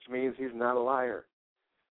 which means He's not a liar.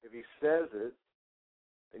 If He says it,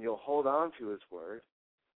 and you'll hold on to His word,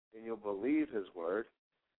 and you'll believe His word,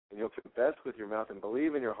 and you'll confess with your mouth and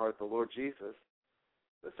believe in your heart the Lord Jesus,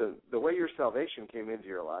 listen, the way your salvation came into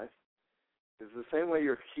your life is the same way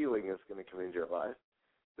your healing is going to come into your life,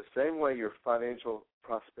 the same way your financial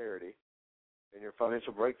prosperity and your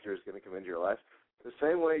financial breakthrough is going to come into your life, the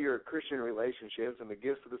same way your Christian relationships and the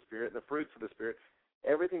gifts of the Spirit and the fruits of the Spirit,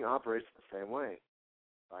 everything operates the same way,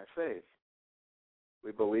 by faith.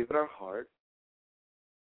 We believe in our heart,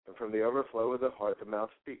 and from the overflow of the heart, the mouth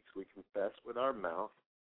speaks. We confess with our mouth.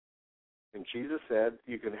 And Jesus said,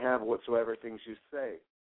 you can have whatsoever things you say.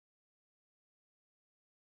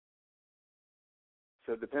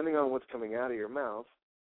 So depending on what's coming out of your mouth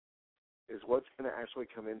is what's going to actually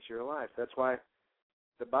come into your life. That's why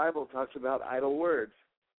the Bible talks about idle words.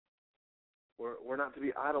 We're not to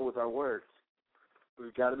be idle with our words.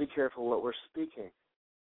 We've got to be careful what we're speaking.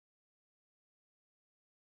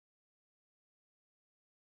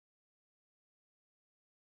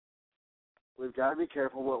 We've got to be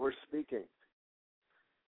careful what we're speaking.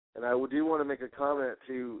 And I do want to make a comment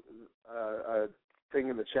to a thing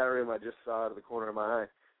in the chat room I just saw out of the corner of my eye.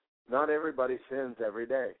 Not everybody sins every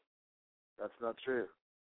day. That's not true.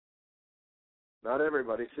 Not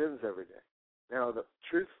everybody sins every day. Now,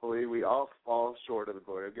 truthfully, we all fall short of the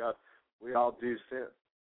glory of God. We all do sin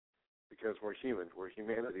because we're human. We're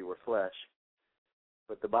humanity. We're flesh.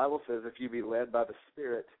 But the Bible says if you be led by the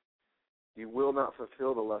Spirit, you will not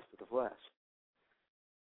fulfill the lust of the flesh.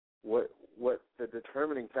 What the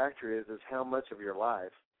determining factor is how much of your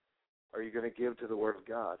life are you going to give to the Word of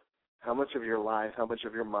God? How much of your life, how much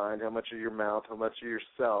of your mind, how much of your mouth, how much of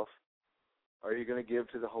yourself are you going to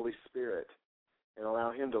give to the Holy Spirit and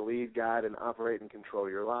allow Him to lead, guide, and operate and control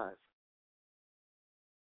your life?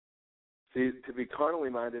 See, to be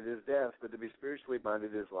carnally minded is death, but to be spiritually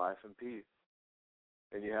minded is life and peace.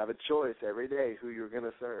 And you have a choice every day who you're going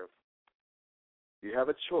to serve. You have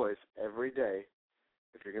a choice every day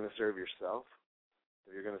if you're going to serve yourself,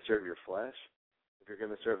 if you're going to serve your flesh, if you're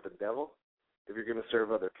going to serve the devil, if you're going to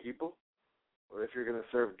serve other people, or if you're going to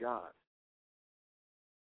serve God.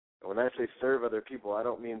 And when I say serve other people, I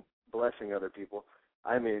don't mean blessing other people.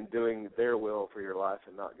 I mean doing their will for your life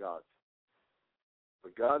and not God's.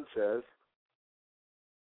 But God says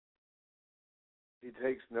He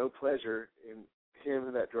takes no pleasure in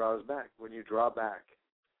him that draws back. When you draw back,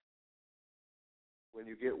 when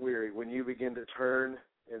you get weary, when you begin to turn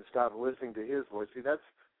and stop listening to His voice. See, that's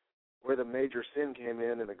where the major sin came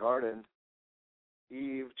in the garden.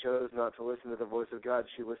 Eve chose not to listen to the voice of God.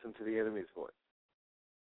 She listened to the enemy's voice.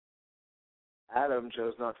 Adam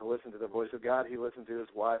chose not to listen to the voice of God. He listened to his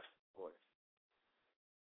wife's voice.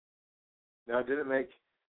 Now, it didn't make,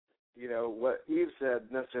 what Eve said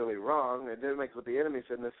necessarily wrong. It didn't make what the enemy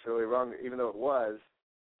said necessarily wrong, even though it was.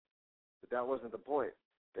 But that wasn't the point.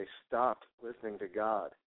 They stopped listening to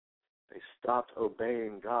God. They stopped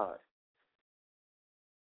obeying God.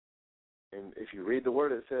 And if you read the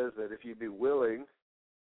Word, it says that if you be willing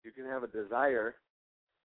You can have a desire,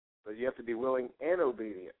 but you have to be willing and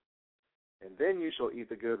obedient. And then you shall eat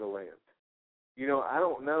the good of the land. You know, I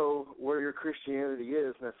don't know where your Christianity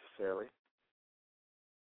is necessarily.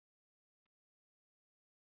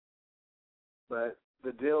 But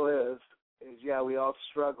the deal is yeah, we all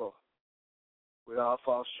struggle. We all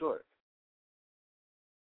fall short.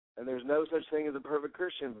 And there's no such thing as a perfect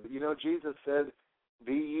Christian. But, you know, Jesus said,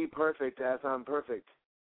 be ye perfect as I'm perfect.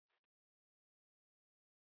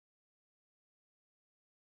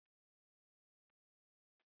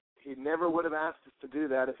 He never would have asked us to do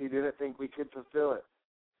that if he didn't think we could fulfill it.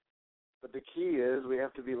 But the key is we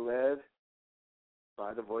have to be led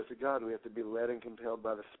by the voice of God. We have to be led and compelled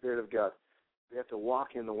by the Spirit of God. We have to walk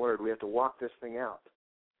in the Word. We have to walk this thing out.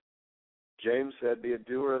 James said, be a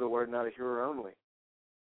doer of the Word, not a hearer only.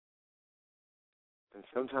 And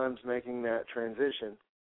sometimes making that transition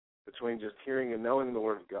between just hearing and knowing the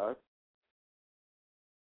Word of God,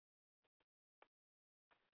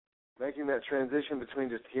 making that transition between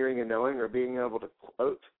just hearing and knowing, or being able to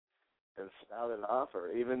quote and spout it off,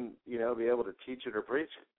 or even, you know, be able to teach it or preach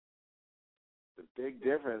it. It's a big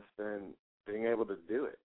difference than being able to do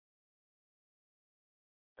it.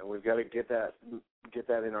 And we've got to get that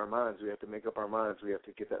in our minds. We have to make up our minds. We have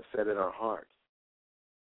to get that set in our hearts.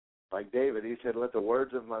 Like David, he said, let the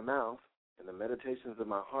words of my mouth and the meditations of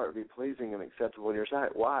my heart be pleasing and acceptable in your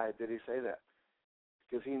sight. Why did he say that?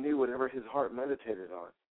 Because he knew whatever his heart meditated on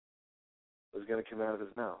was going to come out of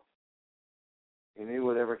his mouth. He knew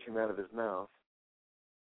whatever came out of his mouth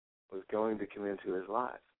was going to come into his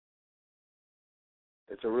life.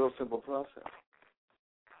 It's a real simple process.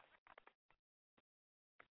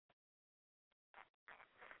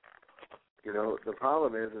 You know, the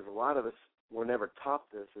problem is a lot of us were never taught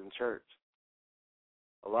this in church.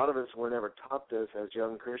 A lot of us were never taught this as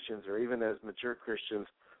young Christians or even as mature Christians.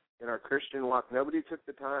 In our Christian walk, nobody took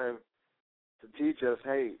the time to teach us,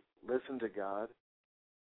 hey, listen to God,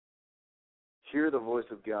 hear the voice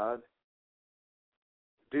of God,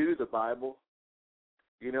 do the Bible.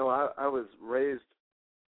 You know, I was raised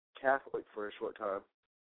Catholic for a short time.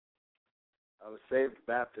 I was saved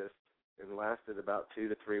Baptist and lasted about 2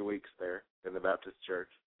 to 3 weeks there in the Baptist church.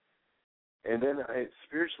 And then I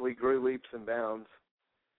spiritually grew leaps and bounds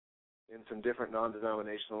in some different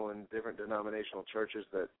non-denominational and different denominational churches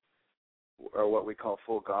that are what we call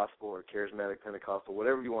full gospel or charismatic Pentecostal,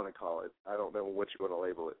 whatever you want to call it. I don't know what you want to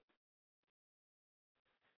label it.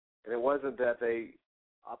 And it wasn't that they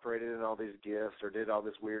operated in all these gifts or did all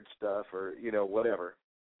this weird stuff or, you know, whatever.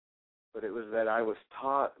 But it was that I was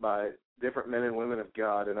taught by different men and women of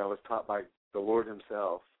God, and I was taught by the Lord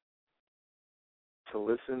himself to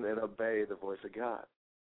listen and obey the voice of God,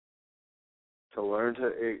 to learn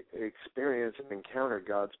to experience and encounter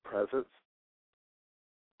God's presence,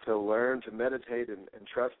 to learn to meditate and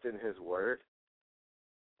trust in his word,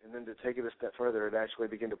 and then to take it a step further and actually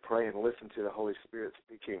begin to pray and listen to the Holy Spirit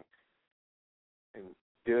speaking and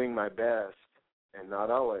doing my best, and not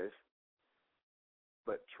always,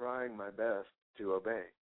 but trying my best to obey.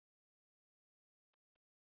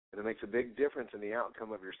 And it makes a big difference in the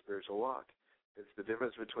outcome of your spiritual walk. It's the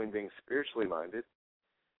difference between being spiritually minded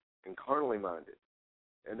and carnally minded.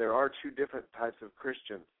 And there are two different types of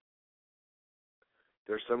Christians.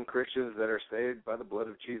 There's some Christians that are saved by the blood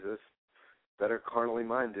of Jesus that are carnally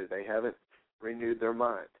minded. They haven't renewed their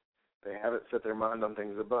mind. They haven't set their mind on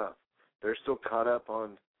things above. They're still caught up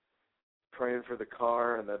on praying for the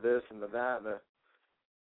car and the this and the that and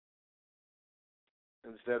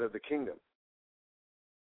instead of the kingdom.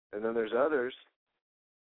 And then there's others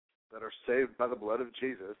that are saved by the blood of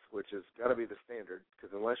Jesus, which has got to be the standard,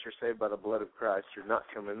 because unless you're saved by the blood of Christ, you're not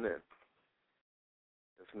coming in.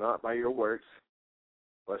 It's not by your works,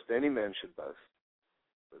 lest any man should boast.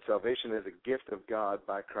 But salvation is a gift of God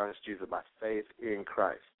by Christ Jesus, by faith in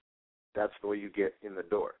Christ. That's the way you get in the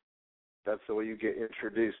door. That's the way you get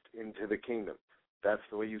introduced into the kingdom. That's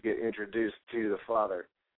the way you get introduced to the Father,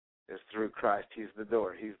 is through Christ. He's the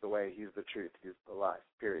door. He's the way. He's the truth. He's the life,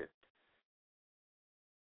 period.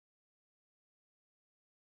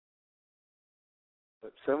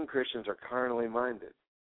 But some Christians are carnally minded,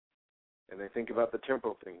 and they think about the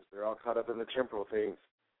temporal things. They're all caught up in the temporal things.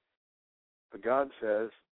 But God says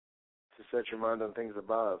to set your mind on things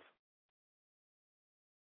above.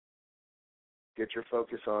 Get your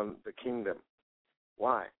focus on the kingdom.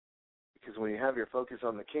 Why? Because when you have your focus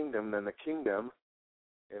on the kingdom, then the kingdom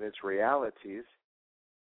and its realities,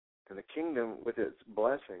 and the kingdom with its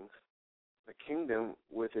blessings, the kingdom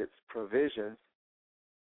with its provisions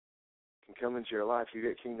can come into your life. You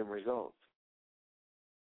get kingdom results.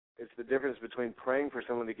 It's the difference between praying for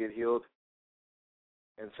someone to get healed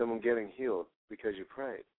and someone getting healed because you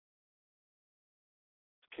prayed.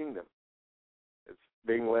 kingdom. It's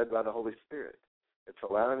being led by the Holy Spirit. It's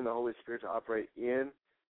allowing the Holy Spirit to operate in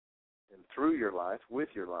and through your life, with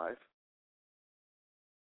your life,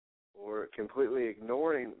 or completely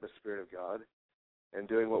ignoring the Spirit of God and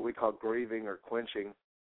doing what we call grieving or quenching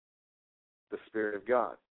the Spirit of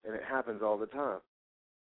God. And it happens all the time.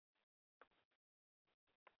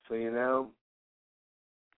 So, I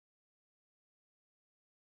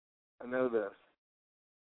know this.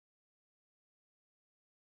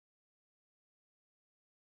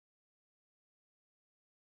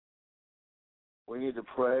 We need to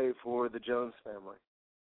pray for the Jones family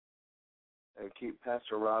and keep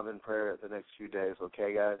Pastor Rob in prayer the next few days,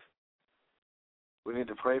 okay, guys? We need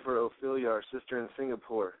to pray for Ophelia, our sister in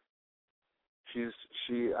Singapore.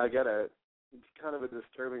 I got a kind of a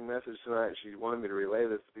disturbing message tonight. She wanted me to relay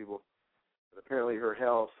this to people. But apparently her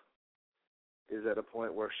health is at a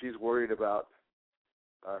point where she's worried about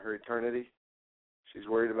her eternity. She's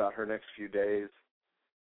worried about her next few days.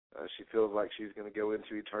 She feels like she's going to go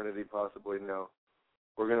into eternity possibly. No.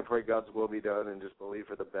 We're going to pray God's will be done and just believe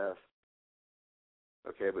for the best.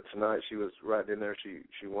 Okay, but tonight she was right in there.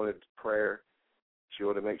 She wanted prayer. She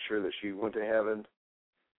wanted to make sure that she went to heaven.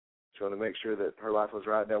 She wanted to make sure that her life was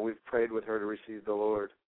right. Now, we've prayed with her to receive the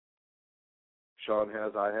Lord. Sean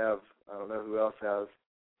has, I have. I don't know who else has.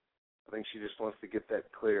 I think she just wants to get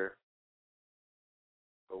that clear.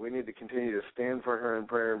 But we need to continue to stand for her in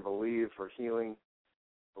prayer and believe for healing,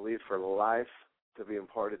 believe for life to be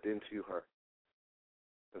imparted into her.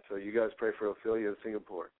 And so you guys pray for Ophelia in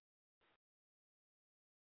Singapore.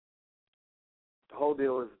 The whole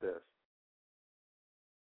deal is this.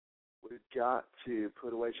 We've got to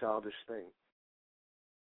put away childish things.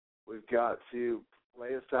 We've got to lay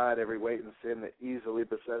aside every weight and sin that easily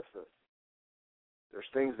besets us. There's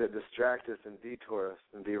things that distract us and detour us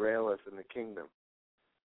and derail us in the kingdom.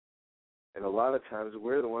 And a lot of times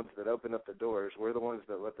we're the ones that open up the doors. We're the ones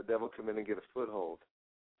that let the devil come in and get a foothold.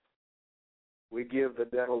 We give the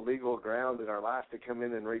devil legal ground in our life to come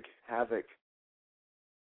in and wreak havoc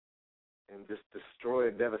and just destroy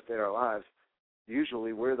and devastate our lives.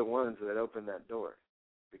 Usually we're the ones that open that door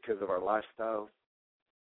because of our lifestyles.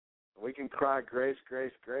 We can cry, grace,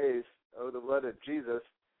 grace, grace, oh, the blood of Jesus.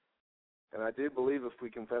 And I do believe if we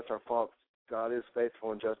confess our faults, God is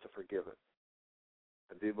faithful and just to forgive us.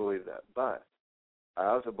 I do believe that. But I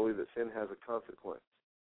also believe that sin has a consequence.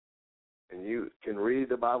 And you can read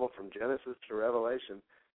the Bible from Genesis to Revelation,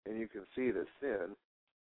 and you can see that sin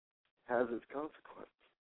has its consequence.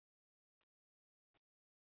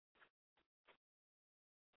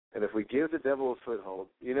 And if we give the devil a foothold,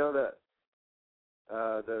 you know that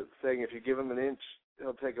the saying, if you give him an inch,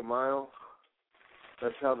 he'll take a mile?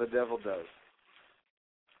 That's how the devil does.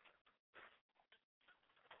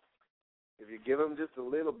 If you give him just a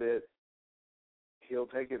little bit, he'll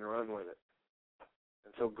take it and run with it.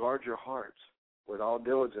 And so guard your hearts with all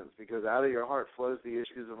diligence, because out of your heart flows the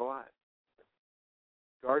issues of life.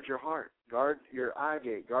 Guard your heart. Guard your eye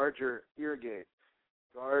gate. Guard your ear gate.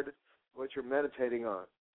 Guard what you're meditating on.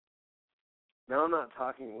 Now, I'm not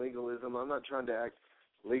talking legalism. I'm not trying to act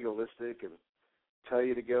legalistic and tell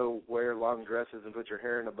you to go wear long dresses and put your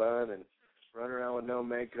hair in a bun and run around with no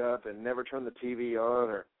makeup and never turn the TV on.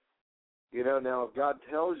 Or, now if God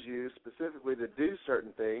tells you specifically to do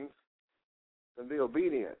certain things, then be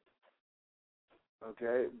obedient.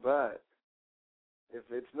 Okay? But if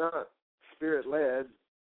it's not Spirit-led,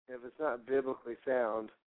 if it's not biblically sound,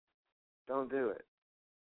 don't do it.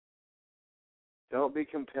 Don't be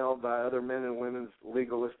compelled by other men and women's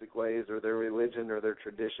legalistic ways or their religion or their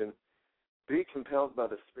tradition. Be compelled by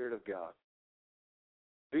the Spirit of God.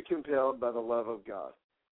 Be compelled by the love of God.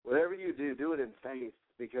 Whatever you do, do it in faith,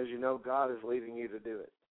 because you know God is leading you to do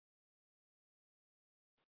it.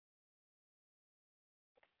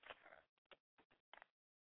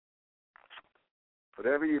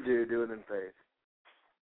 Whatever you do, do it in faith,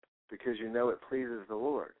 because you know it pleases the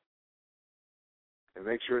Lord. And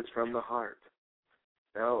make sure it's from the heart.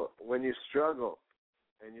 Now, when you struggle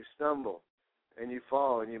and you stumble and you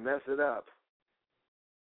fall and you mess it up,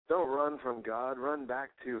 don't run from God. Run back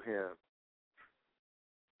to Him.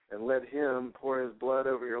 And let Him pour His blood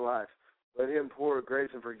over your life. Let Him pour grace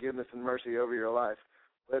and forgiveness and mercy over your life.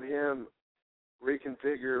 Let Him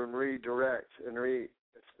reconfigure and redirect and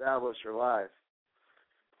reestablish your life.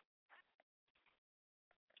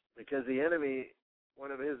 Because the enemy,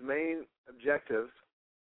 one of his main objectives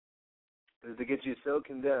is to get you so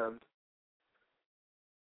condemned,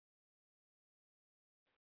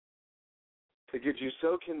 and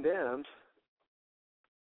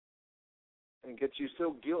get you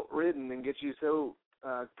so guilt-ridden and get you so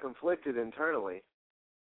conflicted internally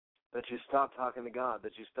that you stop talking to God,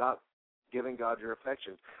 that you stop giving God your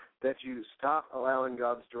affection, that you stop allowing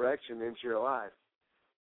God's direction into your life.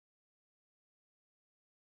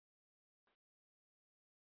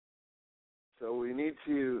 So we need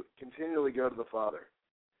to continually go to the Father,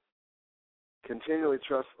 continually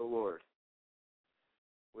trust the Lord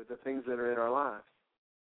with the things that are in our lives.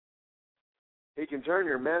 He can turn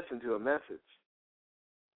your mess into a message.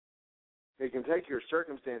 He can take your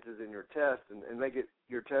circumstances and your test and make it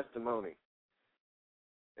your testimony.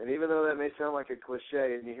 And even though that may sound like a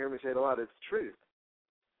cliche, and you hear me say it a lot, it's truth.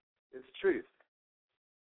 It's truth.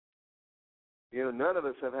 You know, none of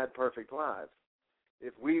us have had perfect lives.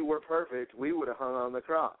 If we were perfect, we would have hung on the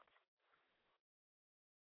cross.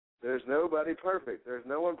 There's nobody perfect. There's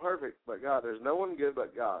no one perfect but God. There's no one good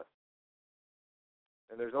but God.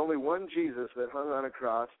 And there's only one Jesus that hung on a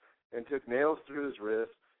cross and took nails through his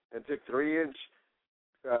wrists and took 3-inch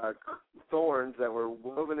thorns that were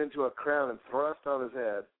woven into a crown and thrust on his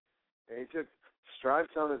head. And he took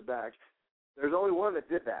stripes on his back. There's only one that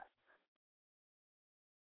did that.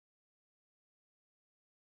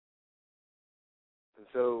 And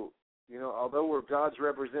so, you know, although we're God's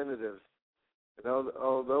representatives, and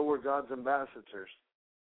although we're God's ambassadors,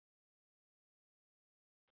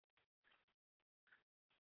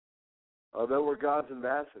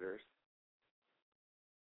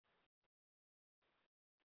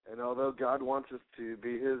 and although God wants us to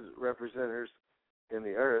be his representatives in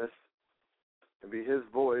the earth, and be his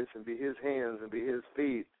voice, and be his hands, and be his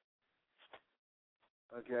feet,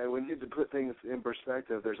 okay, we need to put things in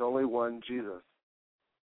perspective. There's only one Jesus.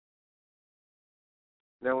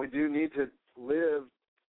 Now, we do need to live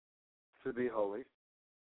to be holy,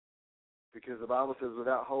 because the Bible says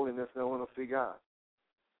without holiness no one will see God.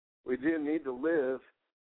 We do need to live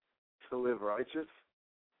righteous,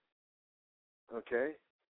 okay?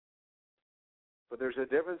 But there's a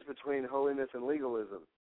difference between holiness and legalism.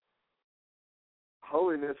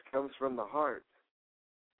 Holiness comes from the heart.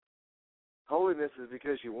 Holiness is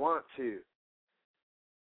because you want to.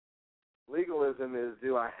 Legalism is,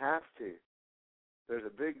 do I have to? There's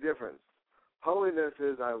a big difference. Holiness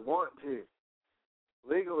is, I want to.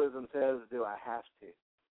 Legalism says, do I have to?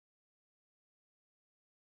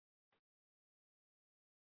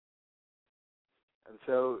 And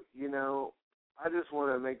so, you know, I just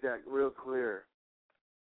want to make that real clear,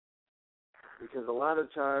 because a lot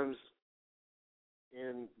of times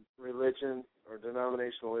in religion or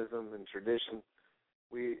denominationalism and tradition,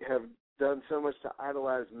 we have done so much to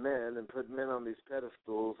idolize men and put men on these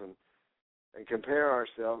pedestals and compare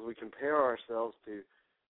ourselves. We compare ourselves to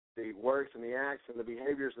the works and the acts and the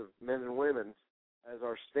behaviors of men and women as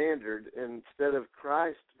our standard, instead of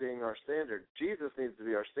Christ being our standard. Jesus needs to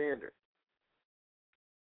be our standard.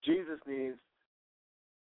 Jesus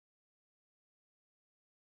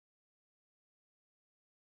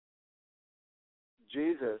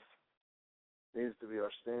needs to be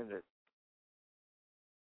our standard.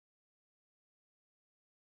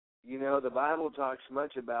 You know, the Bible talks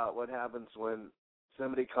much about what happens when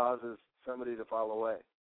somebody causes somebody to fall away.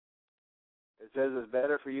 It says it's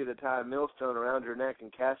better for you to tie a millstone around your neck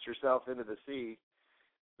and cast yourself into the sea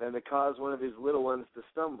than to cause one of his little ones to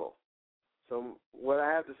stumble. So what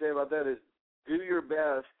I have to say about that is, do your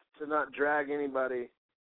best to not drag anybody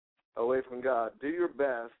away from God. Do your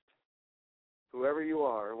best, whoever you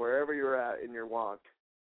are, wherever you're at in your walk.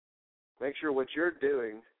 Make sure what you're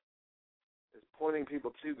doing is pointing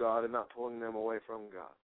people to God and not pulling them away from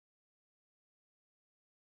God.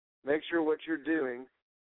 Make sure what you're doing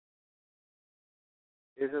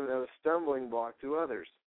isn't a stumbling block to others.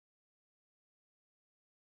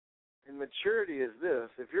 And maturity is this: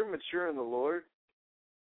 if you're mature in the Lord,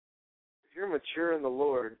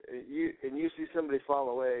 and you see somebody fall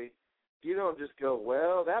away, you don't just go,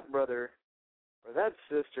 well, that brother or that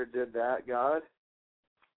sister did that, God,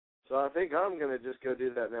 so I think I'm going to just go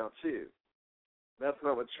do that now too. That's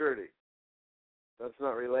not maturity. That's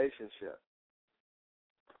not relationship.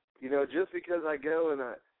 You know, just because I go and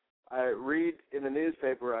I read in the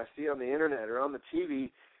newspaper, I see on the internet or on the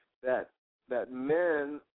TV that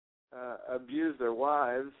men abuse their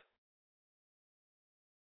wives,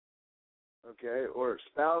 okay, or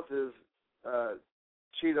spouses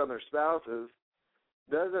cheat on their spouses,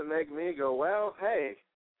 doesn't make me go, well, hey,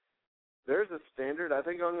 there's a standard. I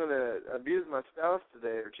think I'm going to abuse my spouse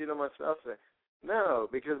today or cheat on my spouse today. No,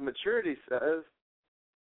 because maturity says,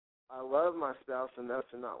 I love my spouse enough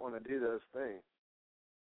to not want to do those things.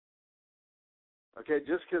 Okay,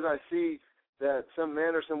 just because I see that some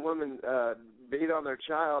man or some woman beat on their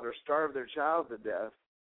child or starve their child to death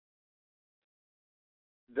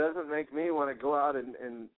doesn't make me want to go out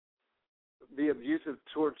and be abusive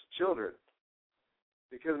towards children.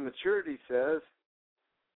 Because maturity says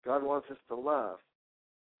God wants us to love.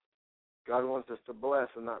 God wants us to bless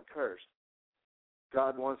and not curse.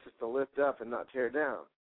 God wants us to lift up and not tear down.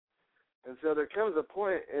 And so there comes a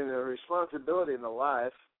point in a responsibility in the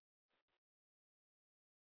life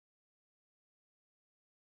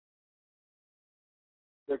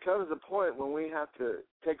there comes a point when we have to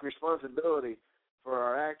take responsibility for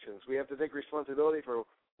our actions. We have to take responsibility for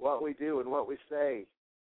what we do and what we say,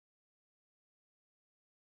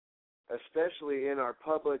 especially in our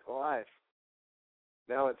public life.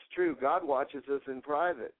 Now, it's true, God watches us in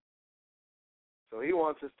private. So he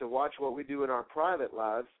wants us to watch what we do in our private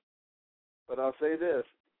lives. But I'll say this,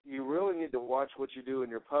 you really need to watch what you do in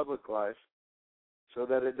your public life so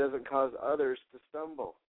that it doesn't cause others to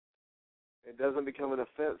stumble. It doesn't become an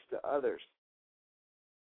offense to others.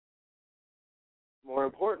 More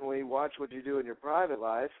importantly, watch what you do in your private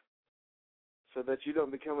life so that you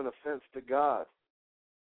don't become an offense to God.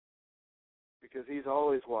 Because he's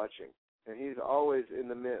always watching, and he's always in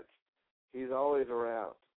the midst. He's always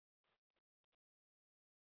around.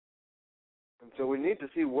 And so we need to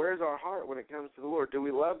see, where's our heart when it comes to the Lord? Do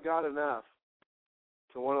we love God enough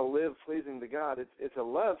to want to live pleasing to God? It's a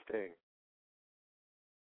love thing.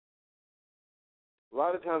 A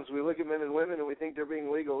lot of times we look at men and women and we think they're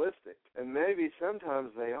being legalistic. And maybe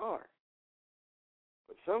sometimes they are.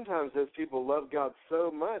 But sometimes those people love God so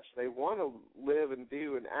much they want to live and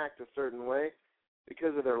do and act a certain way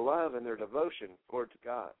because of their love and their devotion towards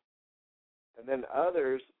God. And then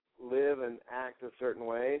others live and act a certain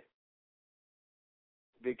way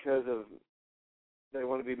because of they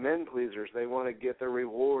want to be men pleasers. They want to get their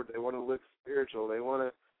reward. They want to look spiritual. They want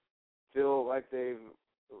to feel like they've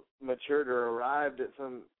matured or arrived at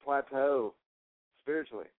some plateau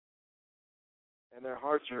spiritually. And their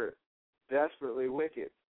hearts are desperately wicked.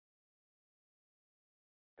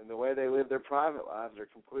 And the way they live their private lives are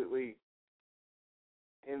completely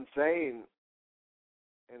insane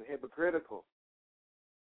and hypocritical.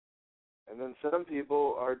 And then some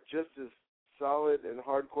people are just as solid and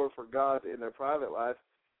hardcore for God in their private life,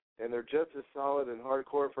 and they're just as solid and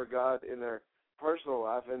hardcore for God in their personal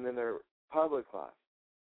life and in their public life.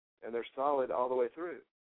 And they're solid all the way through.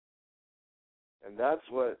 And that's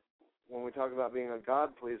what, when we talk about being a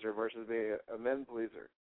God pleaser versus being a men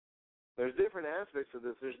pleaser, there's different aspects of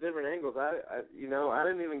this. There's different angles. I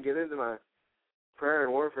didn't even get into my prayer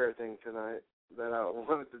and warfare thing tonight that I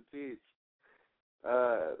wanted to teach.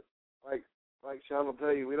 Like Sean will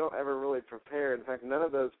tell you, we don't ever really prepare. In fact, none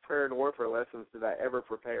of those prayer and warfare lessons did I ever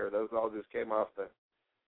prepare. Those all just came off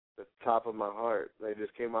the top of my heart. They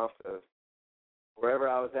just came off wherever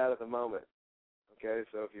I was at the moment. Okay,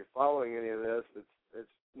 so if you're following any of this, it's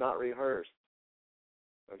not rehearsed.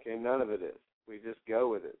 Okay, none of it is. We just go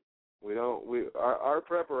with it. Our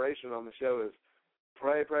preparation on the show is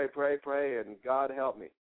pray, pray, pray, pray, and God help me,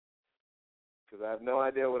 because I have no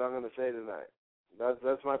idea what I'm going to say tonight.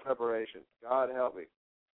 That's my preparation. God help me.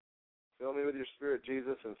 Fill me with your Spirit,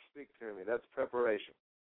 Jesus, and speak through me. That's preparation.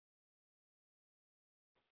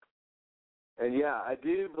 And yeah, I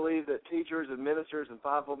do believe that teachers and ministers and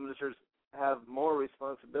fivefold ministers have more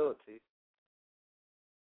responsibility.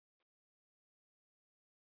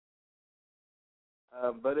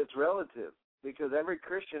 But it's relative, because every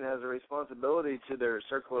Christian has a responsibility to their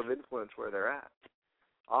circle of influence where they're at.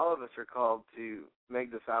 All of us are called to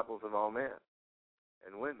make disciples of all men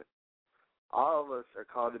and women. All of us are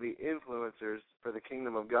called to be influencers for the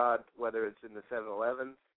kingdom of God, whether it's in the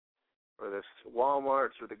 7-Elevens or the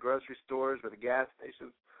Walmarts or the grocery stores or the gas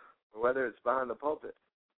stations, or whether it's behind the pulpit,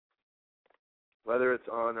 whether it's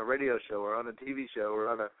on a radio show or on a TV show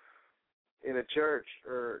or in a church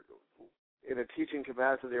or in a teaching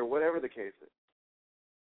capacity or whatever the case is.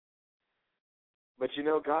 But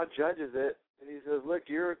God judges it, and he says, look,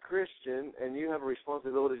 you're a Christian, and you have a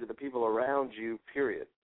responsibility to the people around you, period.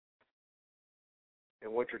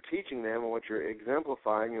 And what you're teaching them and what you're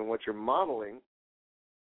exemplifying and what you're modeling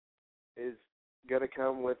is going to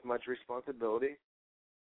come with much responsibility,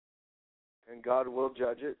 and God will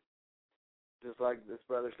judge it. Just like this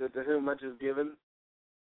brother said, to whom much is given,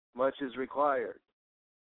 much is required.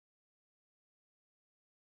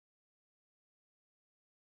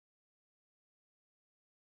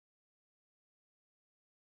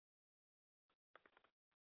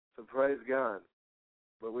 So praise God.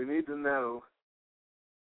 But we need to know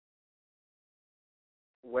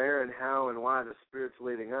where and how and why the Spirit's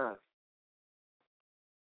leading us.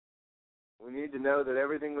 We need to know that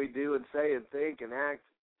everything we do and say and think and act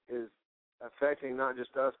is affecting not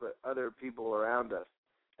just us, but other people around us.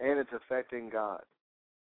 And it's affecting God.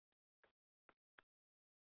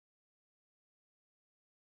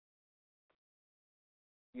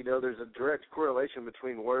 You know, there's a direct correlation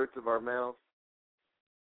between words of our mouth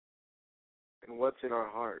and what's in our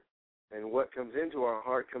heart. And what comes into our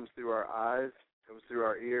heart comes through our eyes, comes through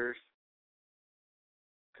our ears,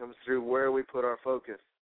 comes through where we put our focus.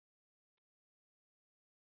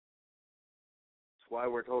 That's why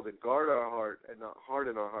we're told to guard our heart and not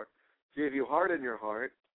harden our heart. See, if you harden your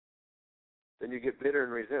heart, then you get bitter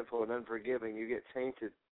and resentful and unforgiving. You get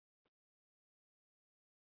tainted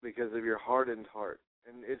because of your hardened heart.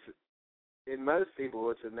 And it's, in most people,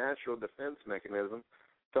 it's a natural defense mechanism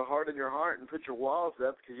to harden your heart and put your walls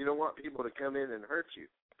up because you don't want people to come in and hurt you.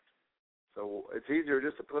 So it's easier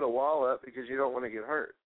just to put a wall up because you don't want to get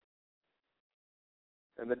hurt.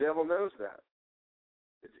 And the devil knows that.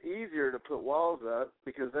 It's easier to put walls up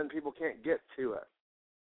because then people can't get to us.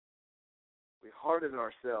 We harden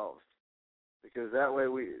ourselves because that way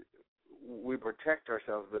we protect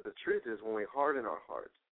ourselves. But the truth is, when we harden our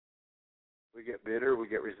hearts, we get bitter, we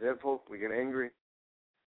get resentful, we get angry.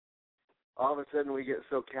 All of a sudden we get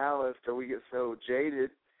so calloused or we get so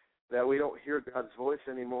jaded that we don't hear God's voice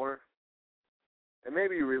anymore. And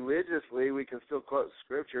maybe religiously we can still quote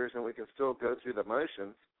scriptures and we can still go through the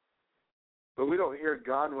motions, but we don't hear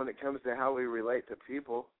God when it comes to how we relate to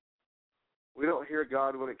people. We don't hear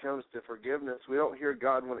God when it comes to forgiveness. We don't hear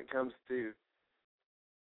God when it comes to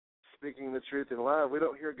speaking the truth in love. We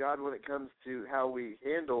don't hear God when it comes to how we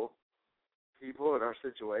handle people in our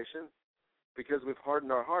situation. Because we've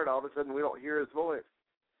hardened our heart, all of a sudden we don't hear his voice.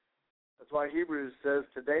 That's why Hebrews says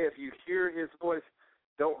today, if you hear his voice,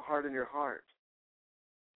 don't harden your heart.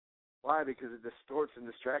 Why? Because it distorts and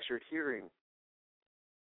distracts your hearing.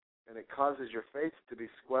 And it causes your faith to be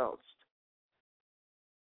squelched.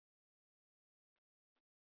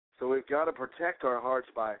 So we've got to protect our hearts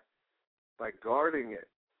by guarding it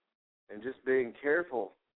and just being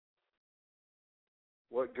careful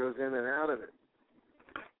what goes in and out of it.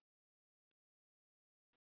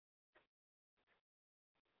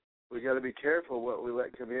 We got to be careful what we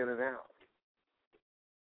let come in and out.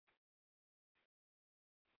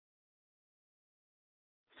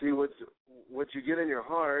 See, what you get in your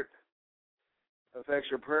heart affects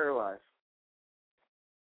your prayer life.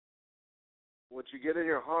 What you get in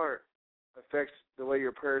your heart affects the way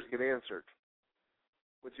your prayers get answered.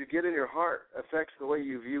 What you get in your heart affects the way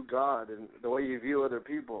you view God and the way you view other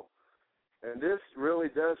people. And this really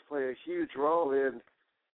does play a huge role in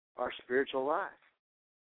our spiritual life.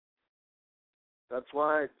 That's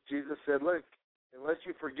why Jesus said, look, unless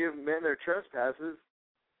you forgive men their trespasses,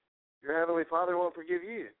 your heavenly Father won't forgive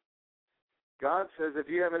you. God says if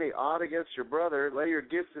you have any ought against your brother, lay your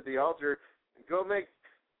gifts at the altar and go make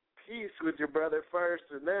peace with your brother first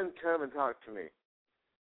and then come and talk to me.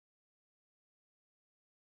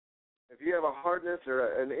 If you have a hardness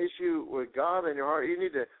or an issue with God in your heart, you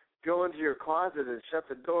need to go into your closet and shut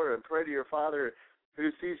the door and pray to your Father who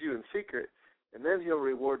sees you in secret, and then he'll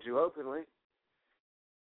reward you openly.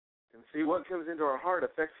 And see, what comes into our heart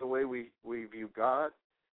affects the way we view God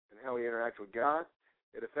and how we interact with God.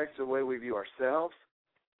 It affects the way we view ourselves.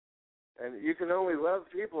 And you can only love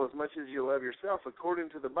people as much as you love yourself according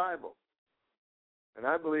to the Bible. And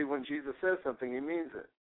I believe when Jesus says something, he means it.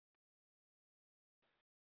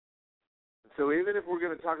 So even if we're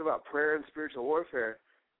going to talk about prayer and spiritual warfare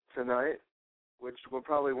tonight, which we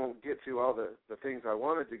probably won't get to all the things I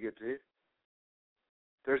wanted to get to,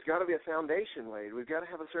 there's got to be a foundation laid. We've got to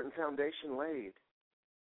have a certain foundation laid.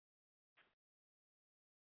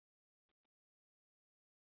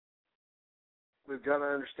 We've got to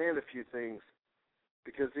understand a few things.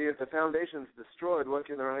 Because, see, if the foundation's destroyed, what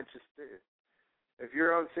can the righteous do? If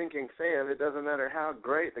you're on sinking sand, it doesn't matter how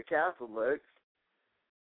great the castle looks.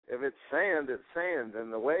 If it's sand,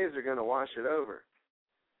 and the waves are going to wash it over.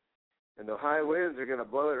 And the high winds are going to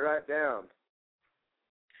blow it right down.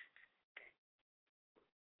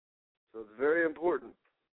 So it's very important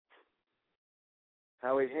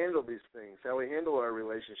how we handle these things, how we handle our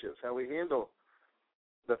relationships, how we handle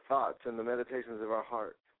the thoughts and the meditations of our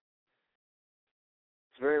heart.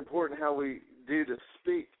 It's very important how we do to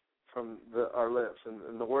speak from our lips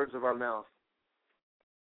and the words of our mouth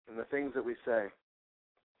and the things that we say.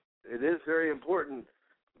 It is very important,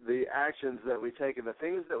 the actions that we take and the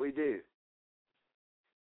things that we do.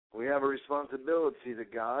 We have a responsibility to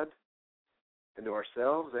God and to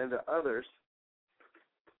ourselves and to others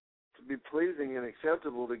to be pleasing and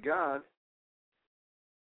acceptable to God.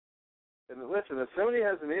 And listen, if somebody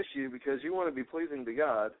has an issue because you want to be pleasing to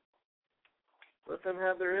God, let them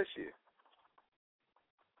have their issue.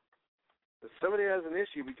 If somebody has an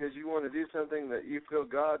issue because you want to do something that you feel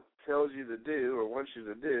God tells you to do or wants you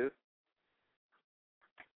to do,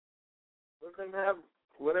 let them have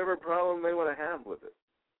whatever problem they want to have with it.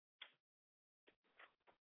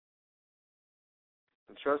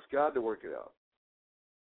 and trust God to work it out.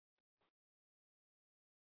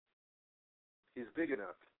 He's big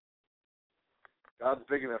enough. God's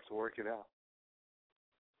big enough to work it out.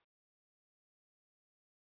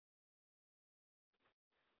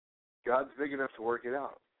 God's big enough to work it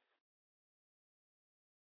out.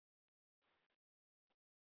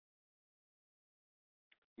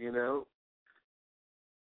 You know?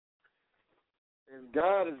 And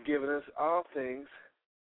God has given us all things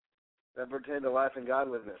that pertain to life and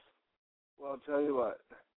godliness. Well, I'll tell you what.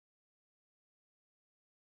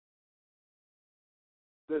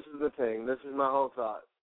 This is the thing. This is my whole thought.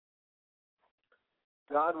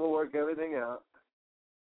 God will work everything out.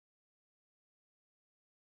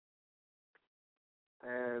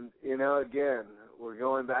 And, you know, again, we're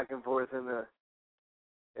going back and forth in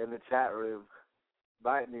the chat room,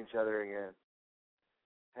 biting each other again.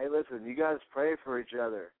 Hey, listen, you guys pray for each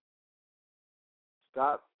other.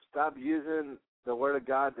 Stop using the Word of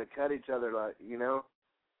God to cut each other, like, you know.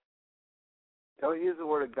 Don't use the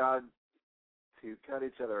Word of God to cut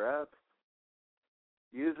each other up.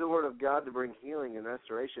 Use the Word of God to bring healing and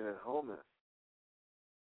restoration and wholeness.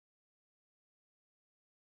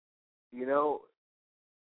 You know,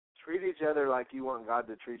 treat each other like you want God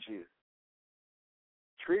to treat you.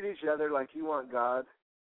 Treat each other like you want God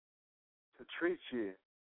to treat you.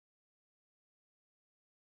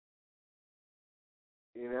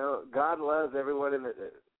 You know, God loves everyone in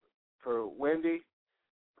for Wendy,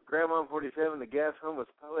 Grandma 47, the guest, homeless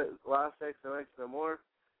poet, Lost X, No X, No More,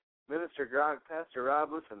 Minister Grog, Pastor Rob,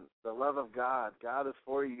 listen, the love of God. God is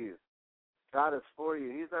for you. God is for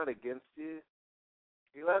you. He's not against you.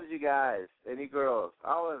 He loves you guys and you girls,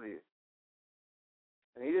 all of you.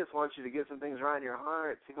 And he just wants you to get some things right in your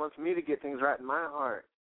hearts. He wants me to get things right in my heart.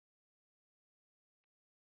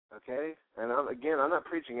 Okay? And I'm not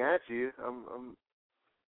preaching at you.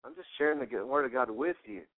 I'm just sharing the Word of God with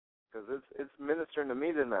you because it's ministering to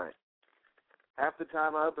me tonight. Half the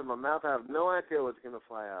time I open my mouth, I have no idea what's going to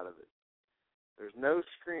fly out of it. There's no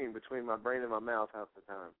screen between my brain and my mouth half the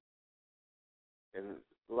time. And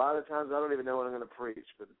a lot of times I don't even know what I'm going to preach,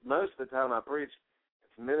 but most of the time I preach,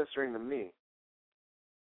 it's ministering to me.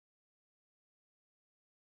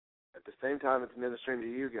 At the same time, it's ministering to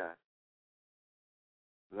you guys.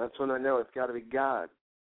 And that's when I know it's got to be God,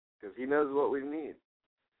 because he knows what we need.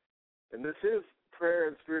 And this is prayer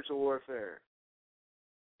and spiritual warfare,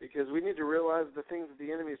 because we need to realize the things that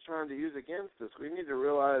the enemy is trying to use against us. We need to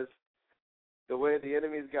realize the way the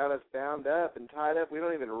enemy's got us bound up and tied up. We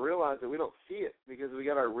don't even realize it. We don't see it because we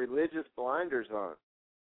got our religious blinders on.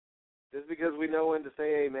 Just because we know when to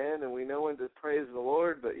say amen and we know when to praise the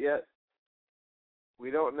Lord, but yet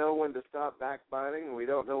we don't know when to stop backbiting, and we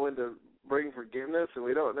don't know when to bring forgiveness, and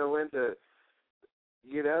we don't know when to,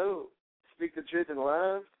 you know, speak the truth in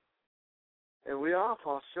love. And we all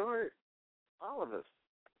fall short, all of us.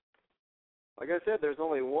 Like I said, there's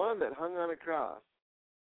only one that hung on a cross.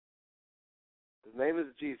 His name is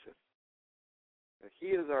Jesus. And he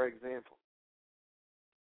is our example.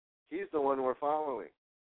 He's the one we're following.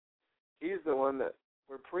 He's the one that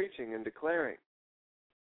we're preaching and declaring.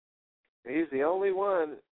 And he's the only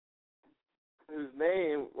one whose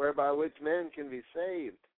name whereby which men can be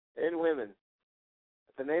saved, and women.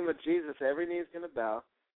 At the name of Jesus, every knee is going to bow.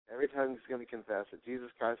 Every tongue is going to confess that Jesus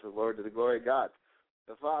Christ is Lord, to the glory of God,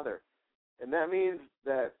 the Father. And that means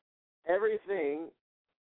that everything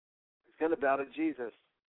is going to bow to Jesus.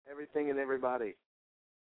 Everything and everybody.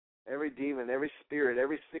 Every demon, every spirit,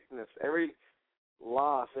 every sickness, every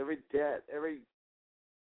loss, every debt, every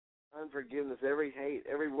unforgiveness, every hate,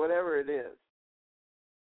 every whatever it is.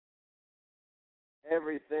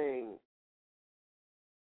 Everything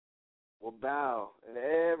will bow and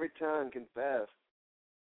every tongue confess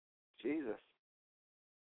Jesus.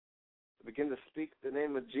 Begin to speak the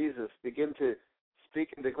name of Jesus. Begin to speak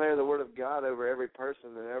and declare the word of God over every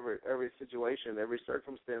person and every situation, every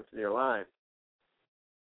circumstance in your life.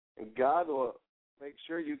 And God will make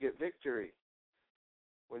sure you get victory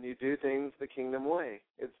when you do things the kingdom way.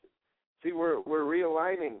 We're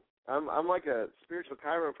realigning. I'm like a spiritual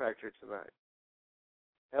chiropractor tonight,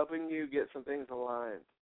 helping you get some things aligned,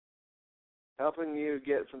 helping you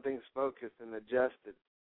get some things focused and adjusted,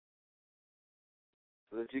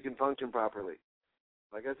 so that you can function properly.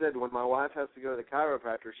 Like I said, when my wife has to go to the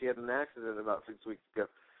chiropractor, she had an accident about 6 weeks ago.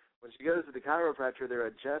 When she goes to the chiropractor, they're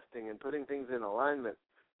adjusting and putting things in alignment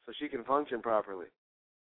so she can function properly.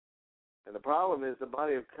 And the problem is the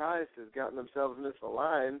body of Christ has gotten themselves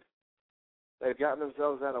misaligned. They've gotten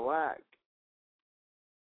themselves out of whack.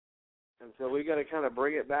 And so we got to kind of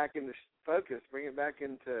bring it back into focus, bring it back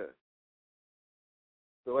into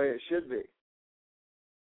the way it should be.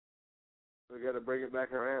 We got to bring it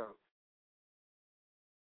back around.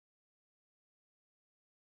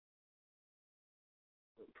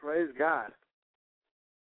 But praise God.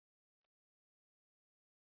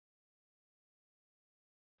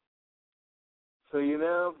 So,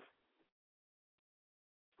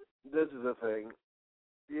 this is the thing.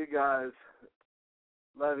 You guys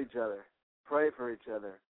love each other. Pray for each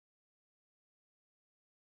other.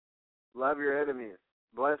 Love your enemies.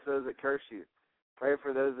 Bless those that curse you. Pray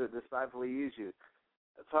for those that despitefully use you.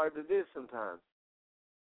 It's hard to do sometimes.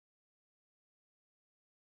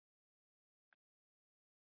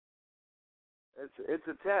 It's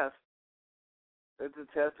a test. It's a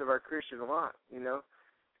test of our Christian walk,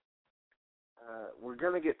 We're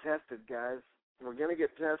going to get tested, guys. We're going to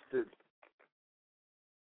get tested.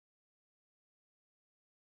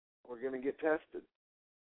 We're going to get tested.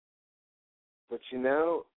 But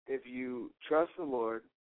if you trust the Lord,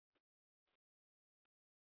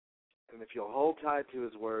 and if you'll hold tight to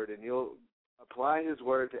His Word, and you'll apply His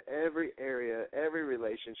Word to every area, every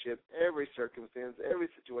relationship, every circumstance, every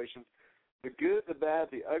situation, the good, the bad,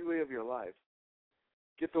 the ugly of your life,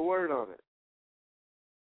 get the Word on it.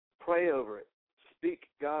 Pray over it. Speak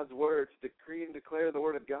God's words. Decree and declare the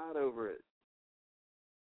Word of God over it.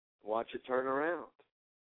 Watch it turn around.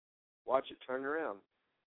 Watch it turn around.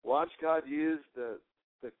 Watch God use the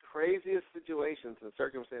craziest situations and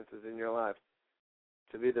circumstances in your life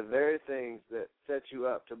to be the very things that set you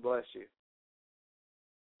up to bless you.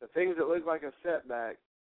 The things that look like a setback,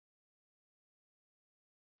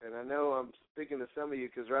 and I know I'm speaking to some of you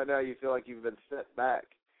because right now you feel like you've been set back.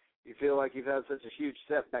 You feel like you've had such a huge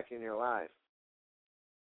setback in your life.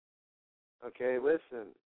 Okay, listen.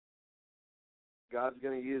 God's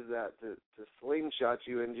going to use that to slingshot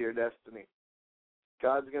you into your destiny.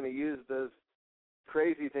 God's going to use those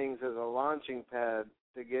crazy things as a launching pad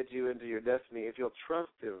to get you into your destiny if you'll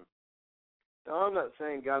trust Him. Now, I'm not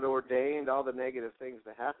saying God ordained all the negative things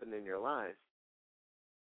to happen in your life,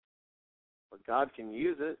 but God can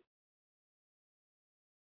use it.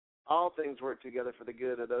 All things work together for the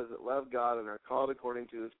good of those that love God and are called according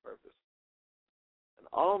to His purpose. And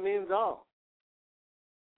all means all.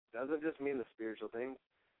 It doesn't just mean the spiritual things.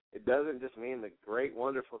 It doesn't just mean the great,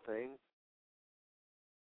 wonderful things.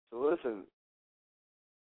 So listen,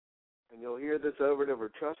 and you'll hear this over and over,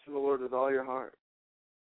 trust in the Lord with all your heart.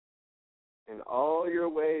 In all your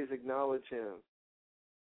ways acknowledge Him,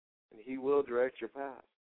 and He will direct your path.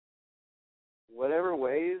 Whatever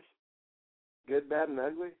ways, good, bad, and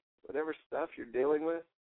ugly, whatever stuff you're dealing with,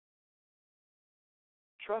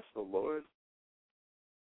 trust the Lord.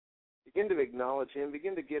 Begin to acknowledge Him.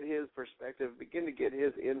 Begin to get His perspective. Begin to get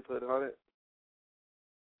His input on it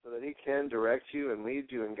so that He can direct you and lead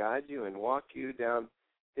you and guide you and walk you down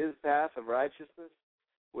His path of righteousness,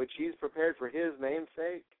 which He's prepared for His name's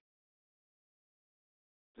sake.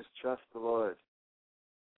 Just trust the Lord.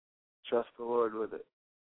 Trust the Lord with it.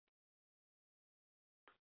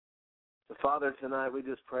 So, Father, tonight we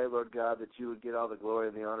just pray, Lord God, that You would get all the glory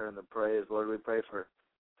and the honor and the praise. Lord, we pray for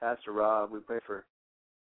Pastor Rob. We pray for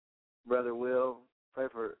Brother Will. Pray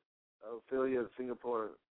for Ophelia in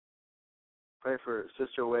Singapore. Pray for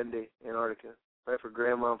Sister Wendy in Antarctica. Pray for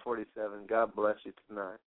Grandma 47. God bless you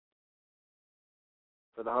tonight.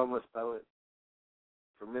 For the homeless poet.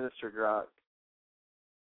 For Minister Grock.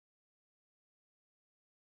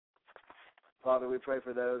 Father, we pray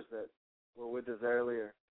for those that were with us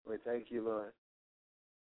earlier. We thank You, Lord.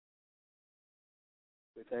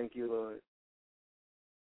 We thank You, Lord.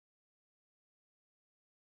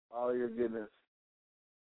 All Your goodness.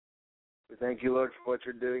 We thank You, Lord, for what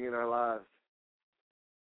You're doing in our lives.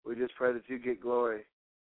 We just pray that You get glory.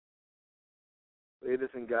 Lead us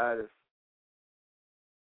and guide us.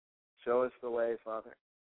 Show us the way, Father.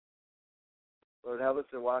 Lord, help us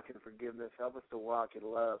to walk in forgiveness. Help us to walk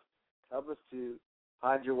in love. Help us to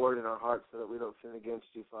hide Your word in our hearts so that we don't sin against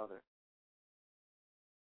You, Father.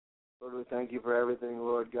 Lord, we thank You for everything,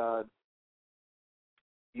 Lord God.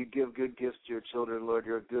 You give good gifts to Your children, Lord.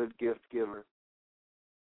 You're a good gift giver.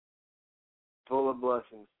 Full of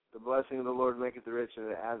blessings. The blessing of the Lord maketh rich, and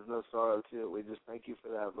it adds no sorrow to it. We just thank You for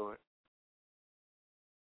that, Lord.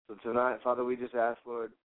 So tonight, Father, we just ask,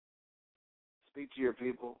 Lord, speak to Your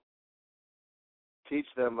people. Teach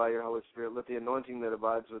them by Your Holy Spirit. Let the anointing that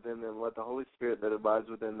abides within them, let the Holy Spirit that abides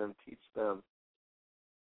within them teach them.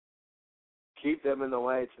 Keep them in the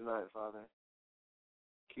way tonight, Father.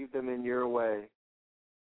 Keep them in Your way.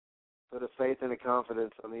 Put a faith and a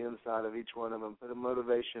confidence on the inside of each one of them. Put a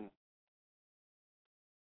motivation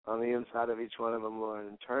on the inside of each one of them, Lord,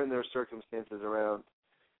 and turn their circumstances around.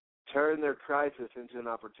 Turn their crisis into an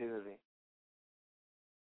opportunity.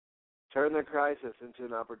 Turn their crisis into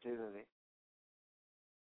an opportunity.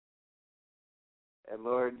 And,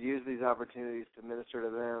 Lord, use these opportunities to minister to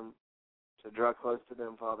them, to draw close to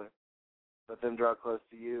them, Father. Let them draw close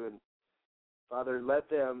to you. And, Father, let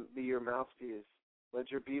them be your mouthpiece. Let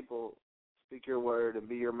your people speak your word and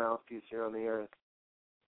be your mouthpiece here on the earth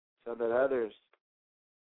so that others,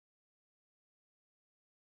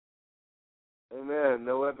 amen,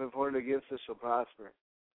 no weapon formed against us shall prosper.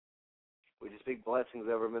 We just speak blessings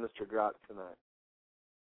over Minister Grock tonight.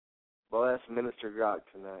 Bless Minister Grock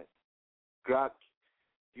tonight. Grock,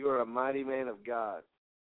 you are a mighty man of God.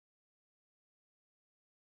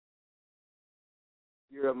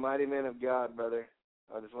 You're a mighty man of God, brother.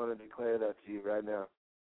 I just want to declare that to you right now.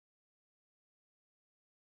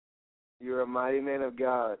 You're a mighty man of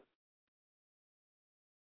God.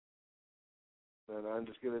 And I'm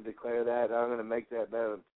just going to declare that. I'm going to make that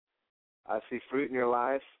known. I see fruit in your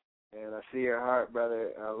life, and I see your heart, brother.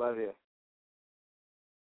 I love you.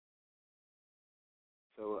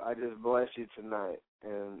 So I just bless you tonight.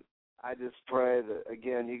 And I just pray that,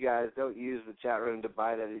 again, you guys don't use the chat room to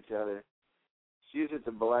bite at each other. Just use it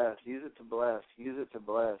to bless. Use it to bless. Use it to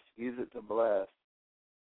bless. Use it to bless.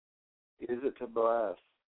 Use it to bless.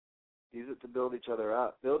 Use it to build each other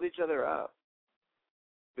up. Build each other up.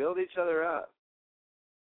 Build each other up.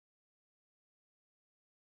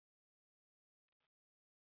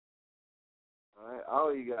 All right, all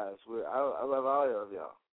of you guys. I love all of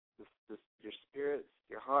y'all. Just your spirits,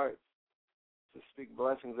 your hearts. Just speak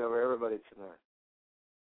blessings over everybody tonight.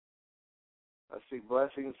 I speak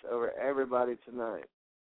blessings over everybody tonight.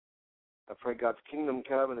 I pray God's kingdom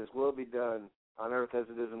come and His will be done on earth as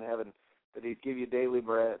it is in heaven, that He'd give you daily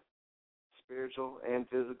bread, spiritual and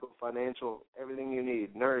physical, financial, everything you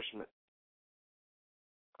need, nourishment.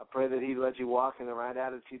 I pray that He'd let you walk in the right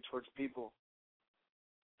attitude towards people.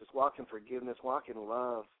 Just walk in forgiveness, walk in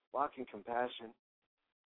love, walk in compassion.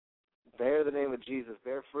 Bear the name of Jesus,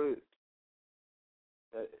 bear fruit.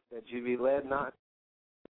 That you be led not,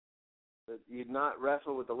 that you'd not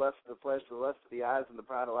wrestle with the lust of the flesh, the lust of the eyes, and the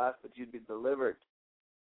pride of life, but you'd be delivered.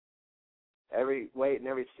 Every weight and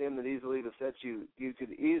every sin that easily besets you, you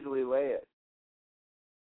could easily lay it.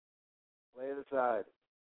 Lay it aside.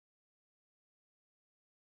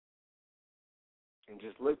 And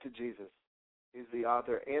just look to Jesus. He's the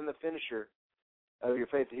author and the finisher of your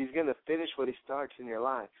faith. He's going to finish what He starts in your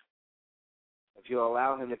life. If you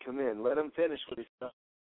allow Him to come in, let Him finish what He starts.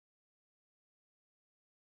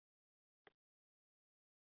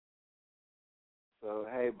 So,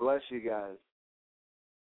 hey, bless you guys.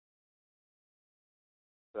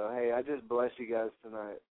 So, hey, I just bless you guys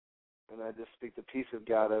tonight. And I just speak the peace of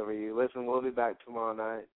God over you. Listen, we'll be back tomorrow